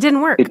 work. It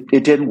didn't work.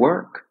 It didn't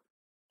work.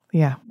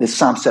 Yeah. It's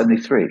Psalm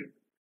 73.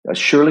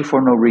 Surely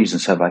for no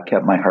reasons have I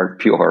kept my heart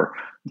pure.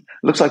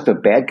 Looks like the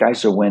bad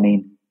guys are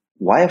winning.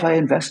 Why have I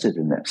invested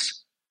in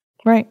this?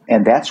 Right.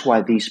 And that's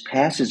why these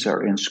passages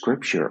are in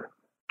Scripture,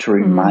 to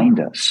remind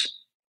us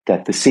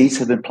that the seeds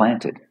have been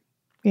planted.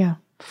 Yeah.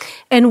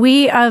 And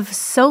we of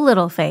so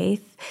little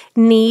faith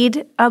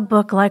need a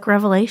book like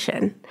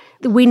Revelation.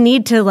 We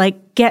need to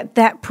get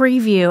that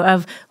preview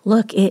of,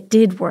 look, it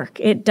did work.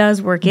 It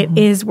does work. It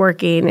is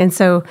working. And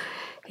so,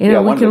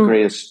 one of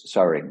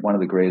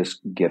the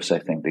greatest gifts I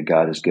think that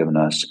God has given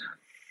us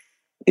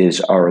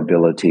is our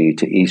ability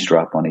to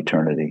eavesdrop on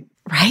eternity.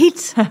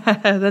 Right?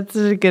 That's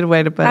a good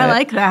way to put it. I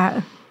like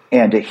that.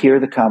 And to hear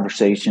the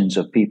conversations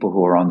of people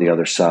who are on the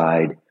other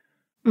side,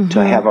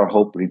 to have our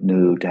hope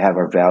renewed, to have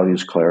our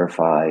values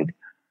clarified,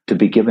 to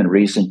be given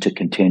reason to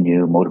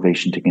continue,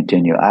 motivation to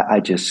continue. I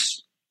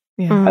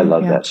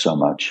love that so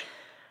much.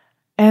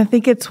 And I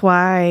think it's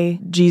why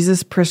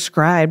Jesus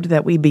prescribed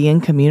that we be in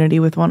community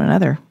with one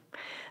another.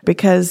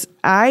 Because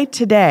I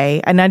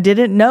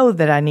didn't know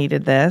that I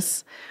needed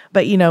this,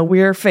 but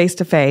we're face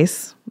to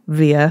face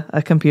via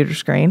a computer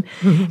screen.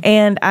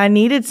 And I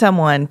needed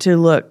someone to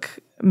look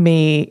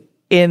me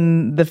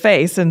in the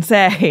face and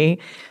say,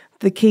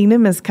 the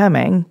kingdom is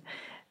coming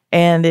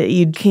and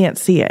you can't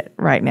see it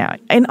right now.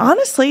 And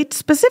honestly,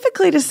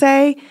 specifically to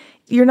say,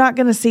 you're not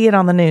going to see it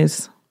on the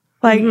news.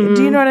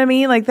 Do you know what I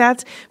mean?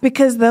 That's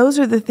because those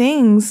are the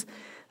things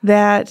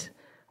that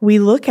we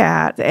look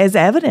at as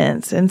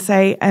evidence and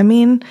say,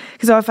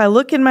 because if I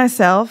look in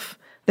myself,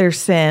 there's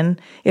sin.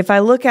 If I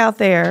look out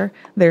there,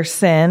 there's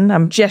sin.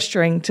 I'm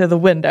gesturing to the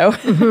window.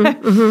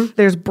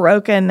 There's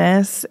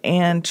brokenness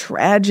and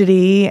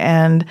tragedy.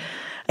 And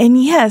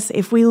yes,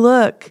 if we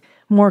look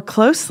more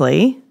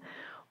closely,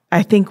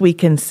 I think we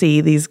can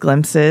see these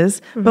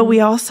glimpses, but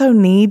we also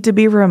need to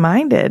be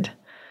reminded.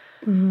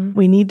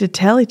 We need to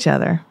tell each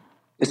other.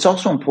 It's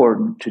also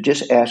important to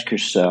just ask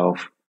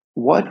yourself,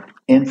 what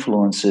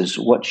influences,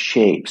 what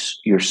shapes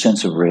your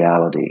sense of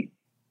reality?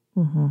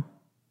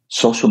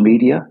 Social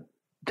media,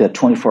 the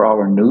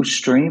 24-hour news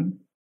stream,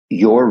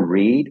 your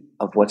read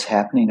of what's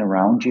happening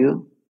around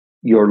you,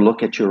 your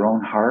look at your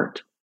own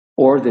heart,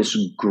 or this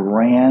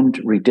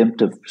grand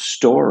redemptive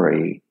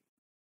story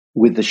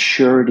with the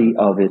surety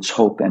of its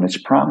hope and its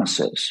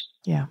promises.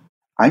 Yeah.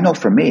 I know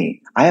for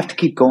me, I have to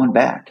keep going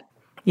back.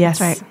 Yes.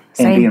 That's right.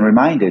 And being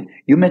reminded.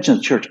 You mentioned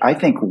the church. I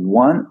think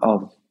one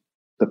of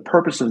the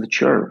purpose of the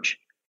church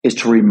is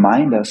to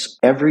remind us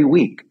every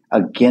week,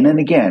 again and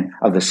again,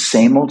 of the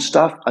same old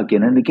stuff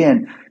again and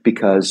again.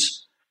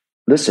 Because,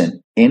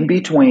 listen, in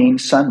between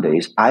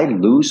Sundays, I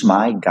lose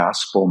my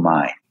gospel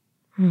mind.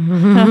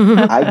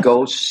 I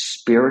go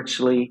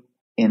spiritually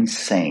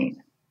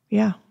insane.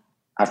 Yeah.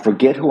 I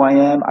forget who I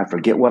am. I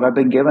forget what I've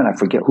been given. I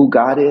forget who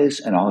God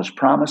is and all his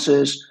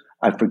promises.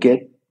 I forget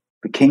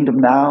the kingdom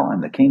now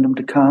and the kingdom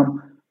to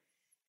come.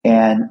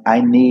 And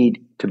I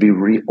need to be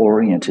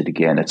reoriented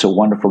again. It's a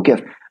wonderful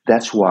gift.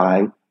 That's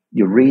why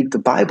you read the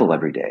Bible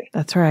every day.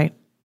 That's right.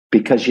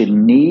 Because you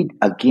need,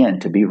 again,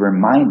 to be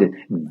reminded,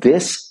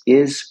 this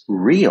is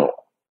real.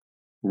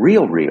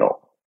 Real.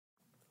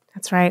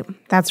 That's right.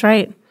 That's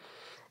right.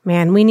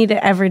 Man, we need it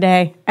every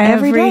day.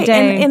 Every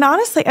day. And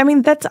honestly,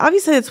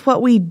 that's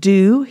what we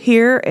do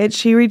here at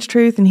She Reads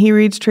Truth and He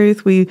Reads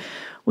Truth.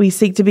 We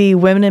seek to be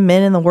women and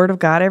men in the Word of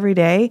God every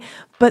day.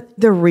 But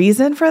the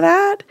reason for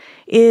that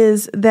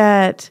is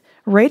that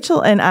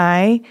Rachel and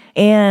I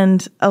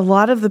and a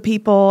lot of the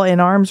people in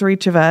arm's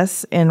reach of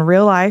us in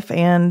real life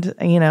and,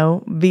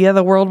 via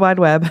the World Wide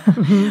Web,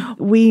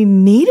 we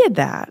needed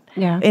that.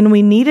 Yeah. And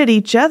we needed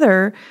each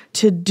other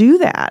to do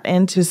that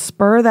and to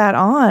spur that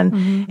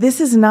on.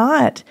 This is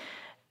not,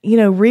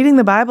 reading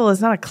the Bible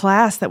is not a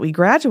class that we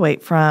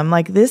graduate from.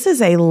 This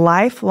is a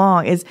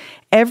lifelong, it's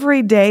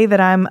every day that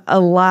I'm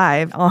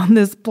alive on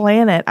this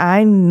planet,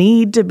 I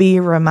need to be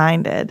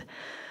reminded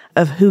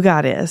of who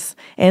God is.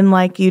 And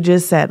like you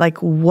just said,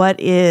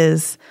 what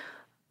is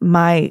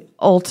my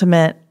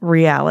ultimate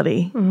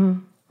reality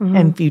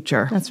and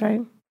future? That's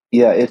right.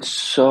 Yeah, it's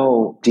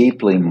so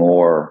deeply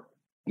more,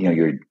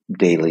 your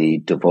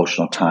daily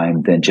devotional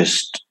time than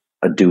just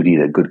a duty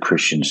that good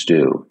Christians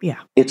do. Yeah.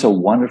 It's a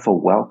wonderful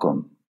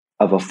welcome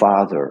of a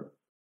father.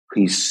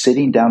 He's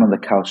sitting down on the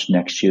couch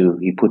next to you.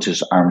 He puts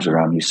his arms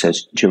around you,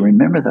 says, do you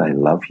remember that I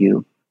love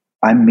you?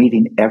 I'm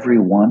meeting every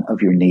one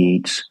of your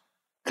needs,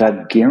 that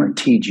I've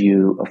guaranteed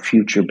you a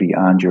future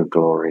beyond your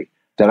glory,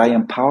 that I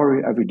empower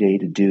you every day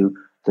to do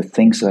the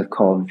things that I've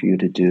called for you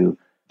to do.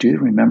 Do you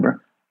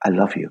remember? I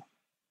love you.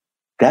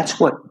 That's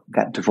what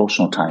that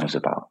devotional time is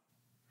about.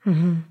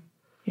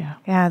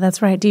 Yeah,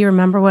 that's right. Do you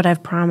remember what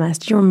I've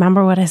promised? Do you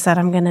remember what I said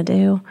I'm going to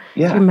do?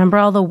 Yeah. Do you remember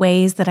all the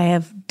ways that I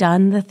have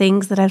done the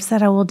things that I've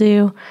said I will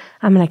do?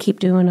 I'm going to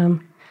keep doing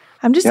them.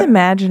 I'm just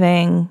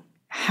imagining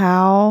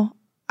how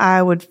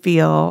I would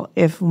feel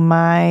if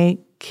my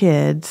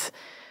kids,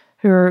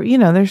 who are,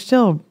 they're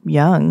still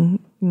young,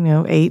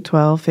 8,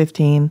 12,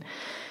 15,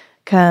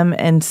 come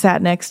and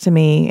sat next to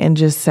me and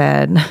just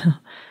said,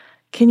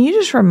 can you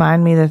just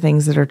remind me the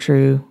things that are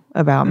true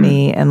about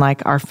me and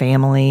our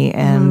family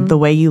and the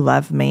way you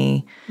love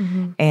me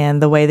and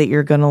the way that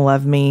you're going to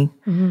love me,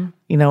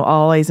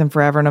 always and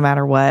forever, no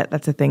matter what.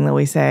 That's a thing that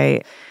we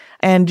say.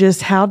 And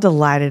just how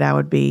delighted I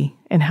would be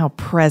and how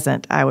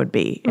present I would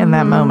be in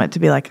that moment to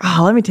be like,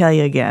 oh, let me tell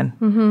you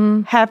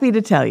again. Happy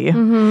to tell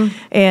you.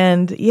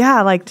 And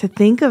yeah, like to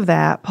think of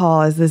that,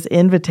 Paul, as this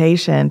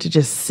invitation to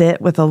just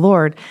sit with the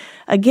Lord.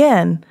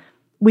 Again,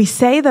 we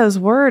say those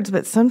words,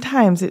 but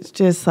sometimes it's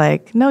just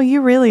like, no,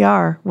 you really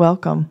are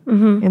welcome.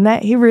 And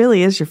that he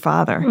really is your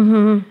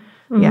Father.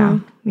 Yeah.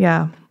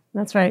 Yeah.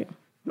 That's right.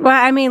 Well,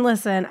 I mean,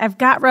 listen, I've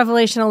got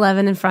Revelation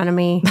 11 in front of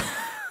me.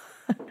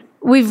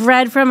 We've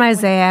read from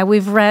Isaiah.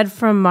 We've read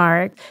from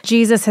Mark.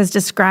 Jesus has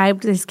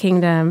described this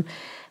kingdom.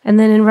 And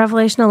then in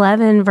Revelation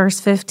 11, verse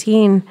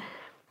 15,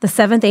 the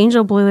seventh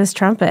angel blew his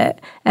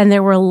trumpet, and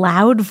there were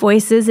loud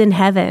voices in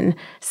heaven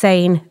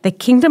saying, the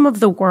kingdom of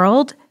the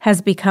world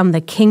has become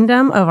the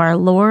kingdom of our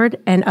Lord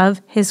and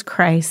of his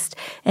Christ,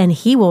 and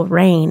he will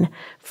reign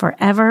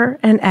forever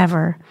and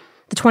ever.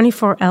 The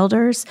 24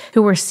 elders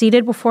who were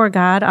seated before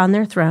God on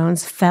their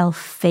thrones fell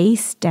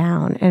face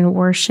down and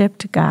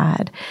worshiped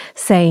God,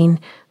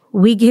 saying,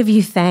 we give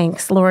you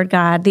thanks, Lord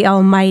God, the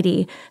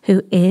Almighty,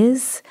 who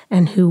is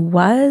and who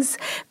was,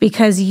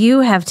 because you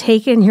have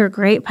taken your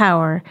great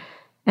power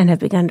and have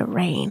begun to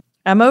reign.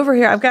 I'm over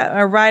here. I've got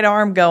my right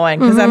arm going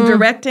because I'm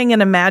directing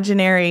an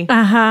imaginary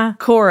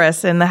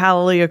chorus in the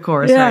Hallelujah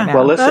chorus right now.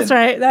 Well,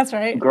 listen, That's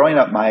right. Growing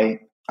up,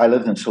 I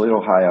lived in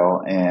Toledo,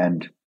 Ohio,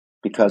 and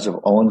because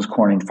of Owens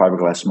Corning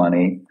fiberglass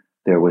money,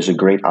 there was a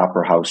great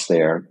opera house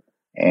there.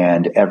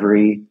 And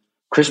every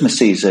Christmas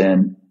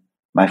season,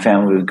 my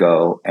family would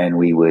go and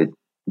we would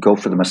go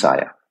for the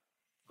Messiah.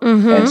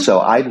 And so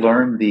I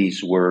learned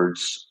these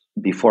words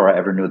before I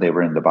ever knew they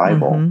were in the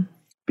Bible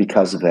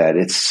because of that.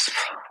 It's,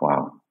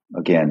 wow,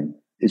 again,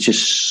 it's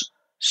just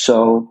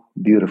so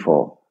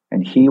beautiful.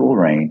 And he will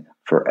reign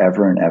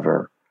forever and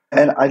ever.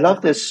 And I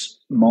love this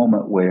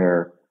moment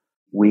where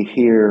we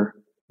hear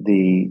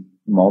the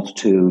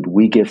multitude,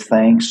 we give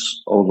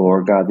thanks, O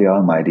Lord God the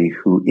Almighty,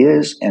 who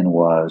is and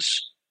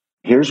was.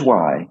 Here's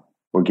why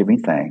we're giving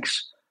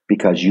thanks.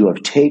 Because you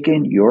have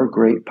taken your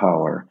great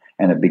power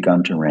and have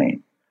begun to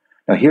reign.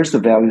 Now, here's the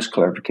values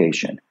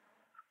clarification.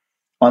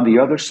 On the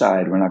other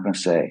side, we're not going to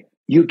say,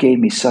 you gave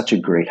me such a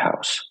great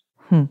house.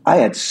 I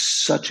had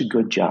such a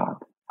good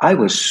job. I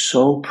was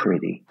so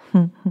pretty.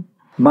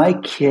 My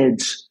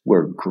kids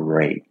were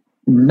great.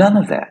 None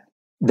of that.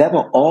 That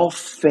will all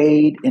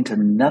fade into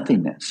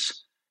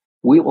nothingness.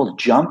 We will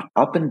jump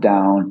up and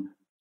down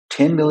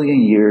 10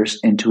 million years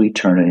into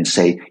eternity and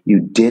say,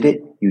 you did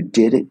it, you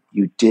did it,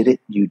 you did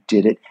it, you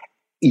did it.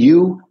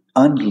 You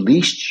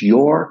unleashed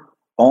your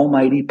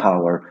almighty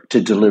power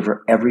to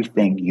deliver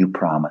everything you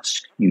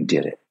promised. You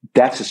did it.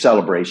 That's a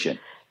celebration.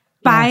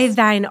 By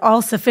thine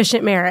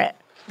all-sufficient merit,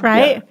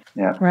 right?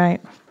 Yeah.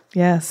 Right.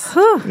 Yes.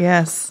 Whew.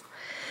 Yes.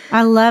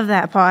 I love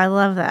that, Paul. I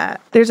love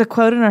that. There's a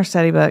quote in our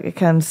study book. It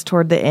comes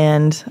toward the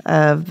end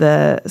of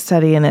the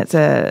study, and it's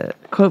a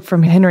quote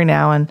from Henry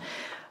Nouwen.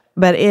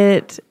 But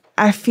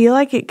I feel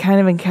like it kind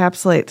of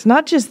encapsulates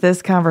not just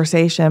this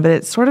conversation, but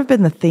it's sort of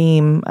been the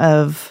theme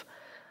of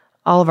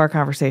all of our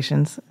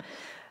conversations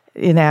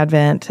in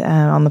Advent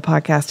on the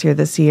podcast here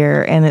this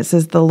year. And it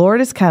says, the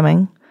Lord is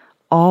coming,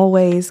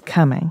 always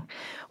coming.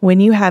 When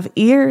you have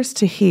ears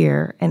to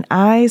hear and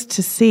eyes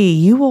to see,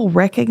 you will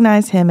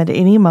recognize him at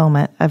any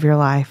moment of your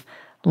life.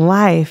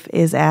 Life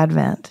is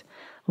Advent.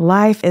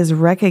 Life is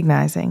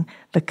recognizing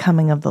the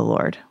coming of the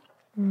Lord.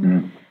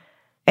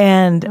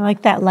 And I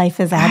like that life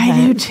is Advent.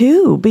 I do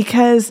too,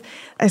 because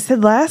I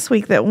said last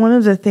week that one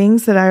of the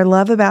things that I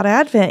love about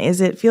Advent is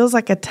it feels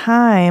like a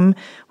time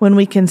when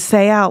we can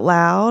say out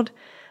loud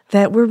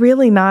that we're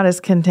really not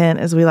as content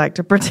as we like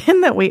to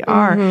pretend that we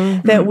are,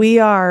 that we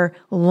are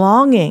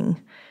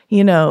longing,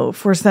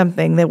 for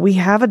something, that we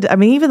have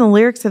even the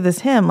lyrics of this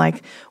hymn,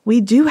 like we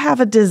do have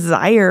a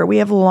desire, we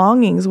have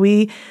longings,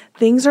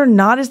 things are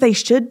not as they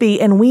should be.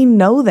 And we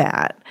know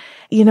that,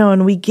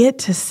 and we get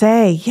to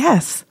say,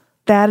 yes,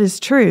 that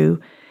is true.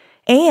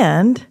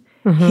 And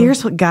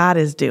here's what God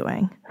is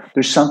doing.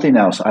 There's something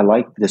else. I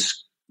like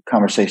this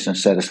conversation of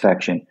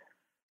satisfaction.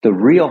 The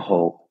real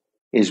hope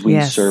is we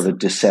serve a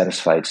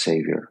dissatisfied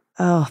Savior.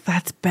 Oh,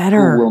 that's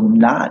better. Who will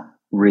not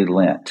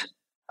relent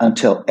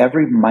until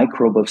every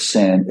microbe of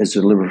sin is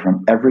delivered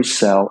from every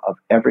cell of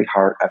every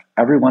heart of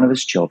every one of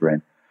his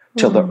children,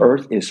 till the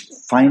earth is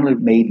finally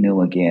made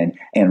new again,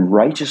 and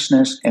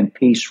righteousness and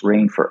peace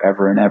reign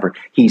forever and ever.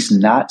 He's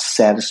not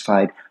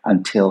satisfied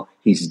until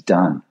he's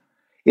done.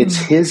 It's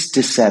his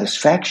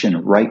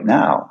dissatisfaction right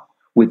now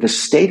with the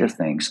state of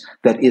things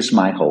that is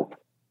my hope.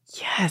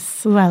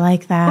 Yes. Ooh, I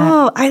like that.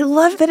 Oh, I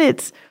love that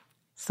it's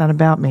not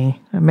about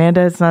me.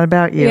 Amanda, it's not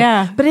about you.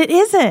 Yeah. But it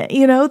isn't,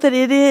 that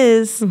it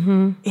is,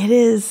 it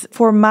is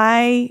for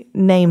my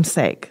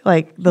namesake,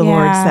 like the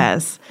Lord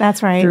says.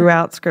 That's right.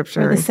 Throughout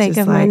Scripture. For the sake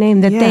of my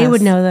name, that they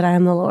would know that I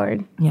am the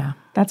Lord. Yeah.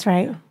 That's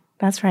right.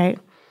 That's right.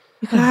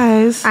 You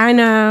guys. I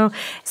know.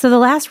 So the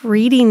last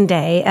reading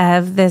day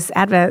of this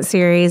Advent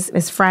series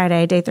is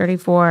Friday, day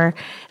 34.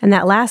 And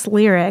that last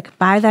lyric,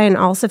 by thine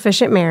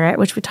all-sufficient merit,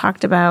 which we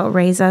talked about,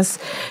 raise us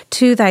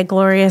to thy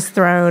glorious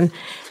throne.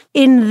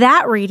 In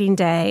that reading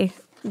day,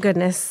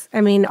 goodness,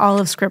 all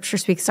of Scripture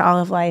speaks to all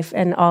of life,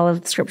 and all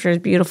of Scripture is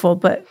beautiful.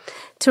 But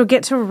to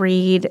get to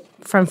read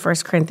from 1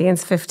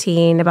 Corinthians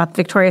 15 about the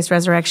victorious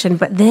resurrection,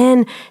 but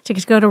then to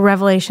go to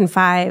Revelation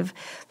 5,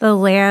 the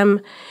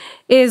Lamb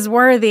is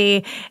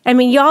worthy. I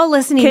mean, y'all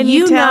listening,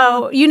 you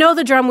know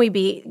the drum we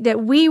beat,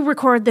 that we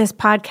record this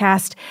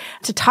podcast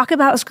to talk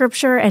about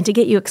Scripture and to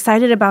get you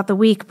excited about the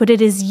week, but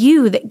it is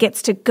you that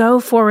gets to go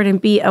forward and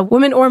be a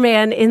woman or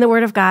man in the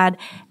Word of God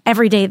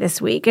every day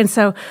this week. And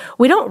so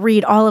we don't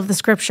read all of the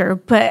Scripture,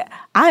 but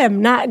I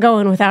am not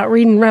going without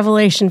reading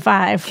Revelation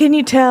 5. Can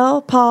you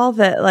tell, Paul,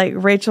 that like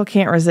Rachel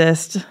can't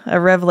resist a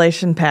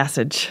Revelation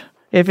passage?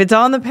 If it's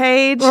on the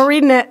page, we're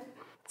reading it.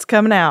 It's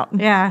coming out.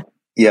 Yeah.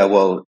 Yeah,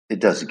 well, it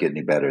doesn't get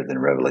any better than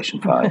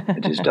Revelation 5.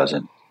 It just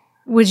doesn't.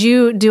 Would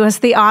you do us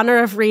the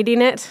honor of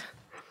reading it?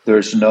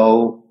 There's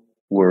no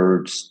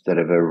words that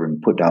have ever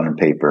been put down in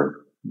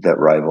paper that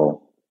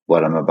rival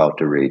what I'm about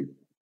to read.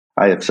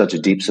 I have such a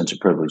deep sense of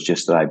privilege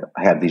just that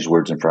I have these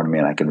words in front of me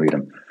and I can read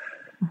them.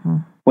 Mm-hmm.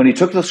 When he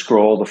took the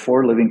scroll, the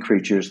 4 living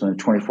creatures and the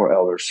 24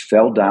 elders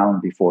fell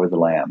down before the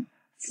Lamb.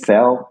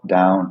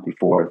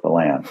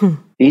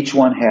 Each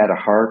one had a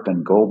harp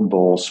and golden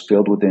bowls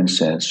filled with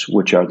incense,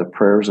 which are the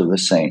prayers of the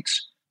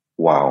saints.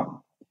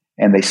 Wow.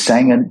 And they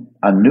sang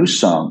a new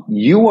song.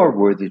 You are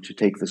worthy to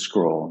take the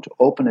scroll and to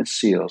open its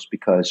seals,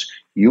 because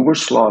you were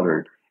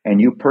slaughtered and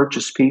you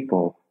purchased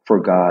people for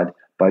God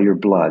by your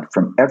blood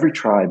from every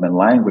tribe and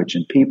language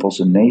and peoples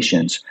and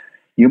nations.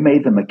 You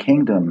made them a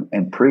kingdom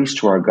and priests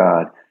to our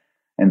God,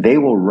 and they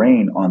will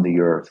reign on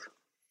the earth.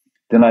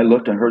 Then I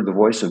looked and heard the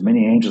voice of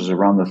many angels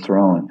around the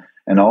throne,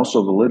 and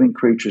also the living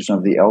creatures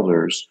of the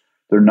elders.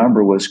 Their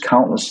number was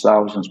countless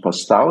thousands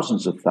plus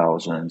thousands of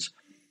thousands.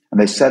 And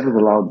they said with a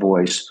loud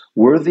voice,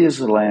 worthy is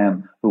the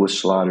Lamb who was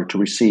slaughtered to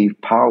receive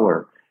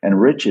power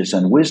and riches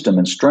and wisdom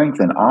and strength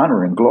and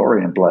honor and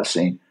glory and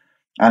blessing.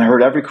 And I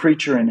heard every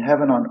creature in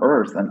heaven, on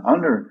earth, and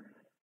under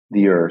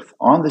the earth,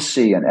 on the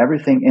sea, and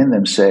everything in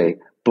them say,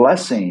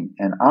 blessing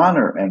and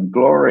honor and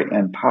glory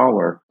and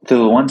power to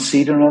the one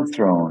seated on the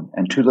throne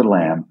and to the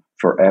Lamb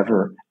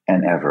forever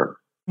and ever.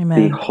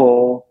 Amen. The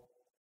whole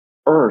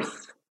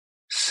earth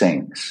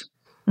sings.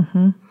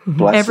 Mm-hmm.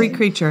 Blessing every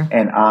creature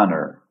and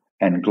honor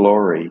and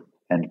glory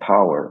and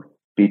power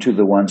be to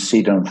the one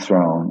seated on the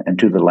throne and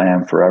to the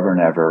Lamb forever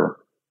and ever.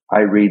 I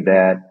read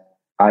that.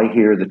 I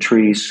hear the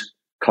trees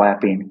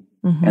clapping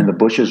and the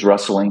bushes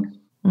rustling.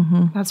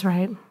 That's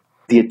right.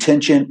 The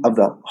attention of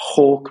the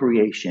whole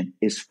creation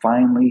is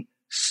finally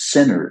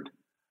centered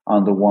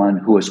on the one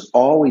who has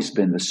always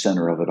been the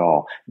center of it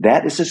all.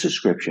 That is a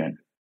description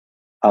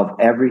of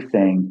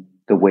everything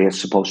the way it's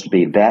supposed to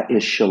be. That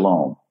is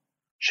shalom.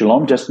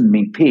 Shalom doesn't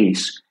mean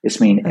peace. It's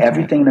mean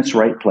everything in its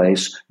right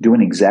place,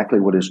 doing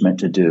exactly what it's meant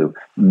to do.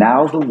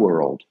 Now the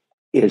world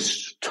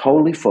is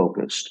totally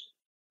focused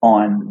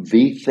on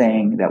the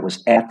thing that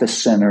was at the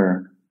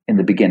center in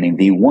the beginning,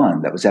 the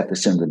one that was at the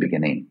center of the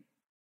beginning,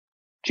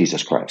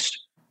 Jesus Christ.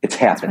 It's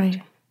happened.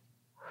 Right.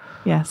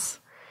 Yes.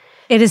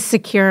 It is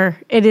secure.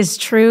 It is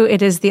true.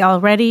 It is the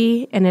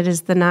already, and it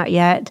is the not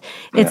yet.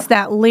 It's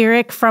that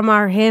lyric from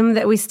our hymn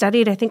that we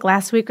studied, I think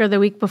last week or the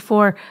week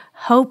before,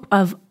 hope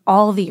of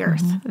all the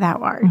earth, thou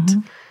art.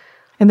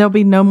 And there'll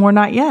be no more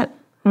not yet.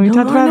 When we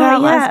talked about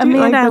that last week,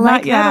 Amanda, the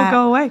not yet will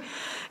go away.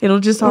 It'll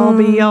just all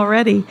be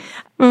already.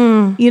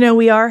 You know,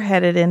 we are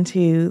headed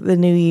into the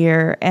new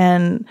year.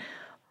 And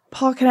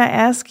Paul, can I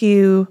ask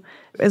you,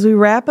 as we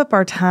wrap up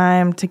our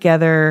time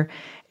together,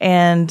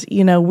 and,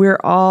 you know, we're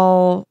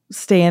all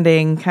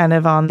standing kind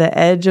of on the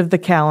edge of the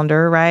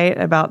calendar, right?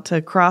 About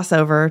to cross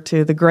over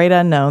to the great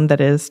unknown that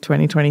is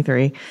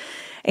 2023.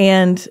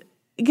 And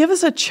give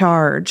us a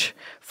charge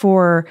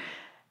for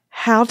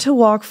how to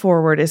walk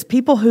forward as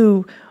people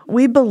who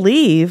we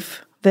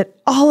believe that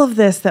all of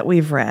this that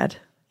we've read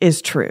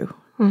is true.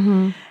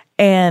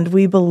 And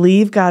we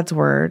believe God's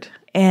word.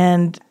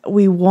 And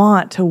we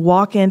want to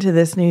walk into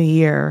this new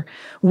year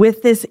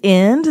with this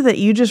end that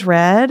you just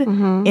read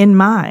in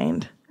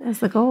mind. That's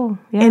the goal.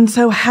 Yeah. And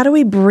so how do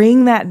we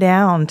bring that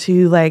down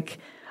to like,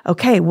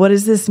 okay, what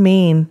does this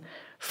mean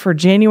for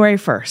January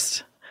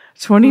 1st,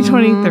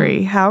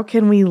 2023? How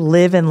can we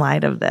live in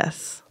light of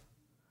this?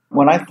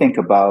 When I think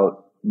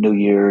about New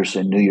Year's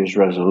and New Year's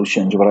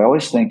resolutions, what I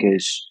always think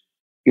is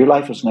your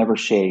life is never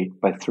shaped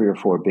by 3 or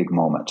 4 big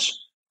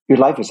moments. Your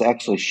life is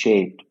actually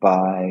shaped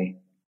by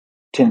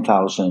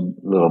 10,000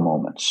 little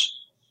moments.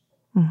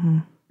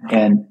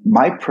 And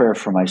my prayer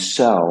for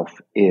myself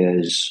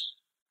is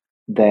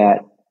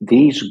that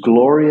these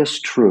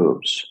glorious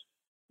truths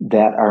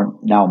that are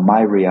now my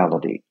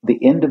reality, the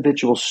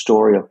individual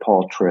story of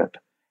Paul Tripp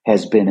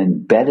has been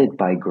embedded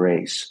by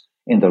grace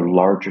in the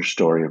larger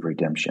story of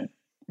redemption.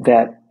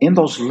 That in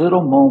those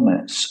little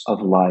moments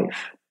of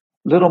life,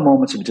 little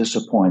moments of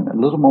disappointment,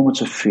 little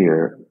moments of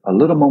fear,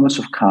 little moments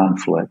of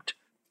conflict,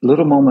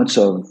 little moments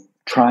of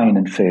trying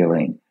and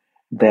failing,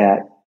 that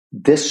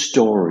this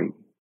story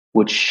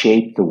would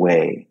shape the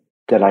way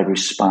that I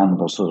respond in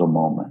those little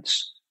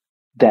moments.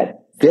 That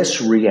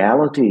this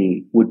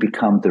reality would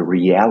become the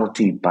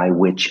reality by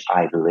which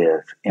I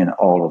live in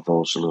all of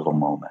those little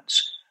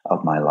moments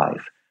of my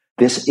life.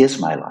 This is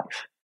my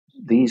life.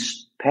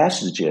 These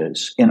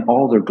passages in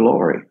all their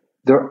glory.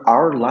 They're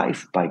our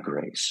life by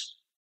grace.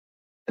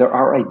 They're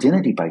our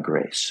identity by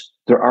grace.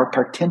 They're our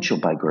potential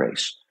by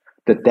grace.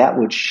 That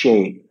would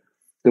shape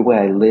the way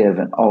I live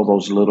and all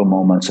those little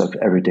moments of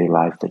everyday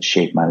life that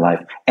shape my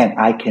life. And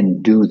I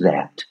can do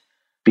that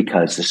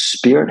because the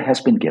Spirit has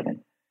been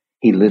given.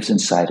 He lives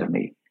inside of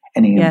me,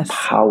 and He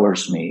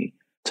empowers me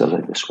to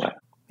live this way.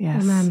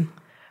 Yes. Amen.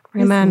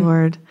 Praise Amen. the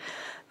Lord.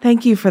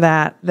 Thank you for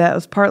that. That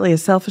was partly a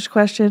selfish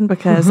question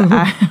because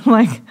I'm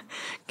like,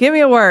 give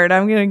me a word.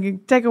 I'm going to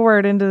take a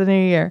word into the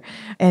new year.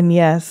 And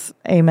yes,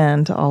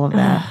 amen to all of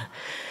that.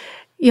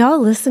 Y'all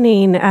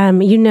listening,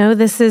 you know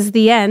this is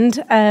the end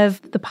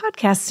of the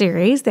podcast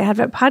series, the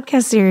Advent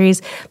podcast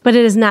series, but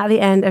it is not the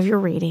end of your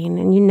reading.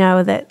 And you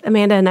know that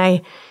Amanda and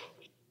I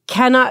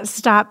cannot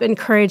stop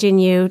encouraging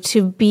you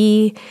to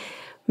be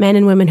men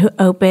and women who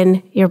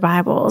open your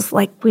Bibles.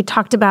 Like we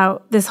talked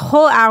about this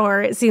whole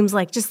hour, it seems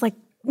like, just like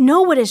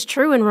know what is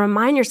true and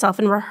remind yourself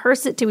and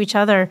rehearse it to each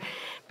other.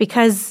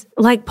 Because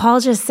like Paul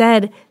just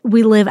said,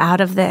 we live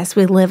out of this.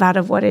 We live out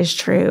of what is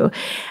true.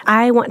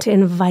 I want to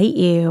invite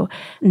you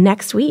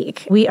next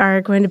week. We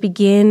are going to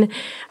begin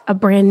a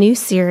brand new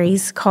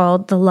series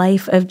called The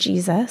Life of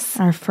Jesus.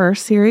 Our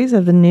first series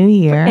of the new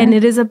year. And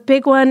it is a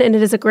big one, and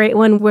it is a great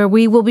one where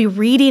we will be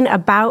reading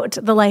about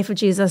the life of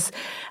Jesus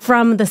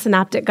from the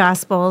Synoptic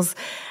Gospels.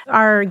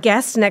 Our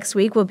guest next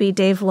week will be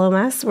Dave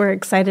Lomas. We're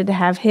excited to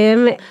have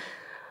him.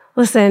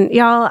 Listen,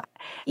 y'all,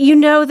 you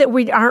know that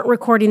we aren't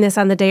recording this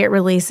on the day it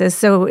releases,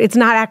 so it's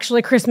not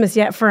actually Christmas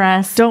yet for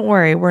us. Don't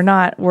worry, we're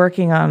not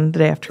working on the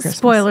day after Christmas.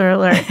 Spoiler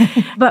alert.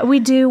 But we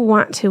do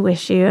want to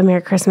wish you a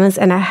Merry Christmas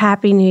and a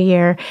Happy New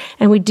Year,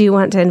 and we do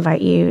want to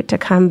invite you to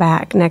come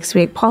back next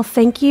week. Paul,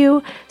 thank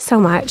you so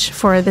much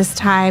for this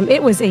time.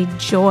 It was a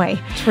joy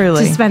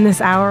Truly to spend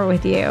this hour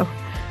with you.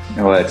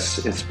 Well,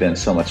 it's been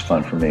so much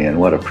fun for me, and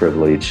what a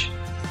privilege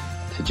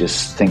to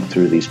just think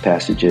through these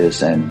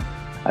passages, and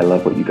I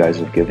love what you guys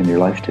have given your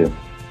life to.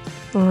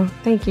 Well,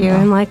 thank you.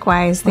 And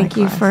likewise, thank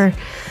you for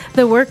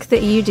the work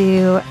that you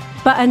do.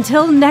 But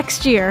until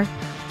next year,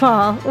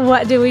 Paul,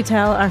 what do we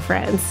tell our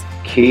friends?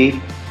 Keep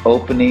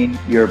opening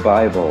your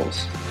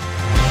Bibles.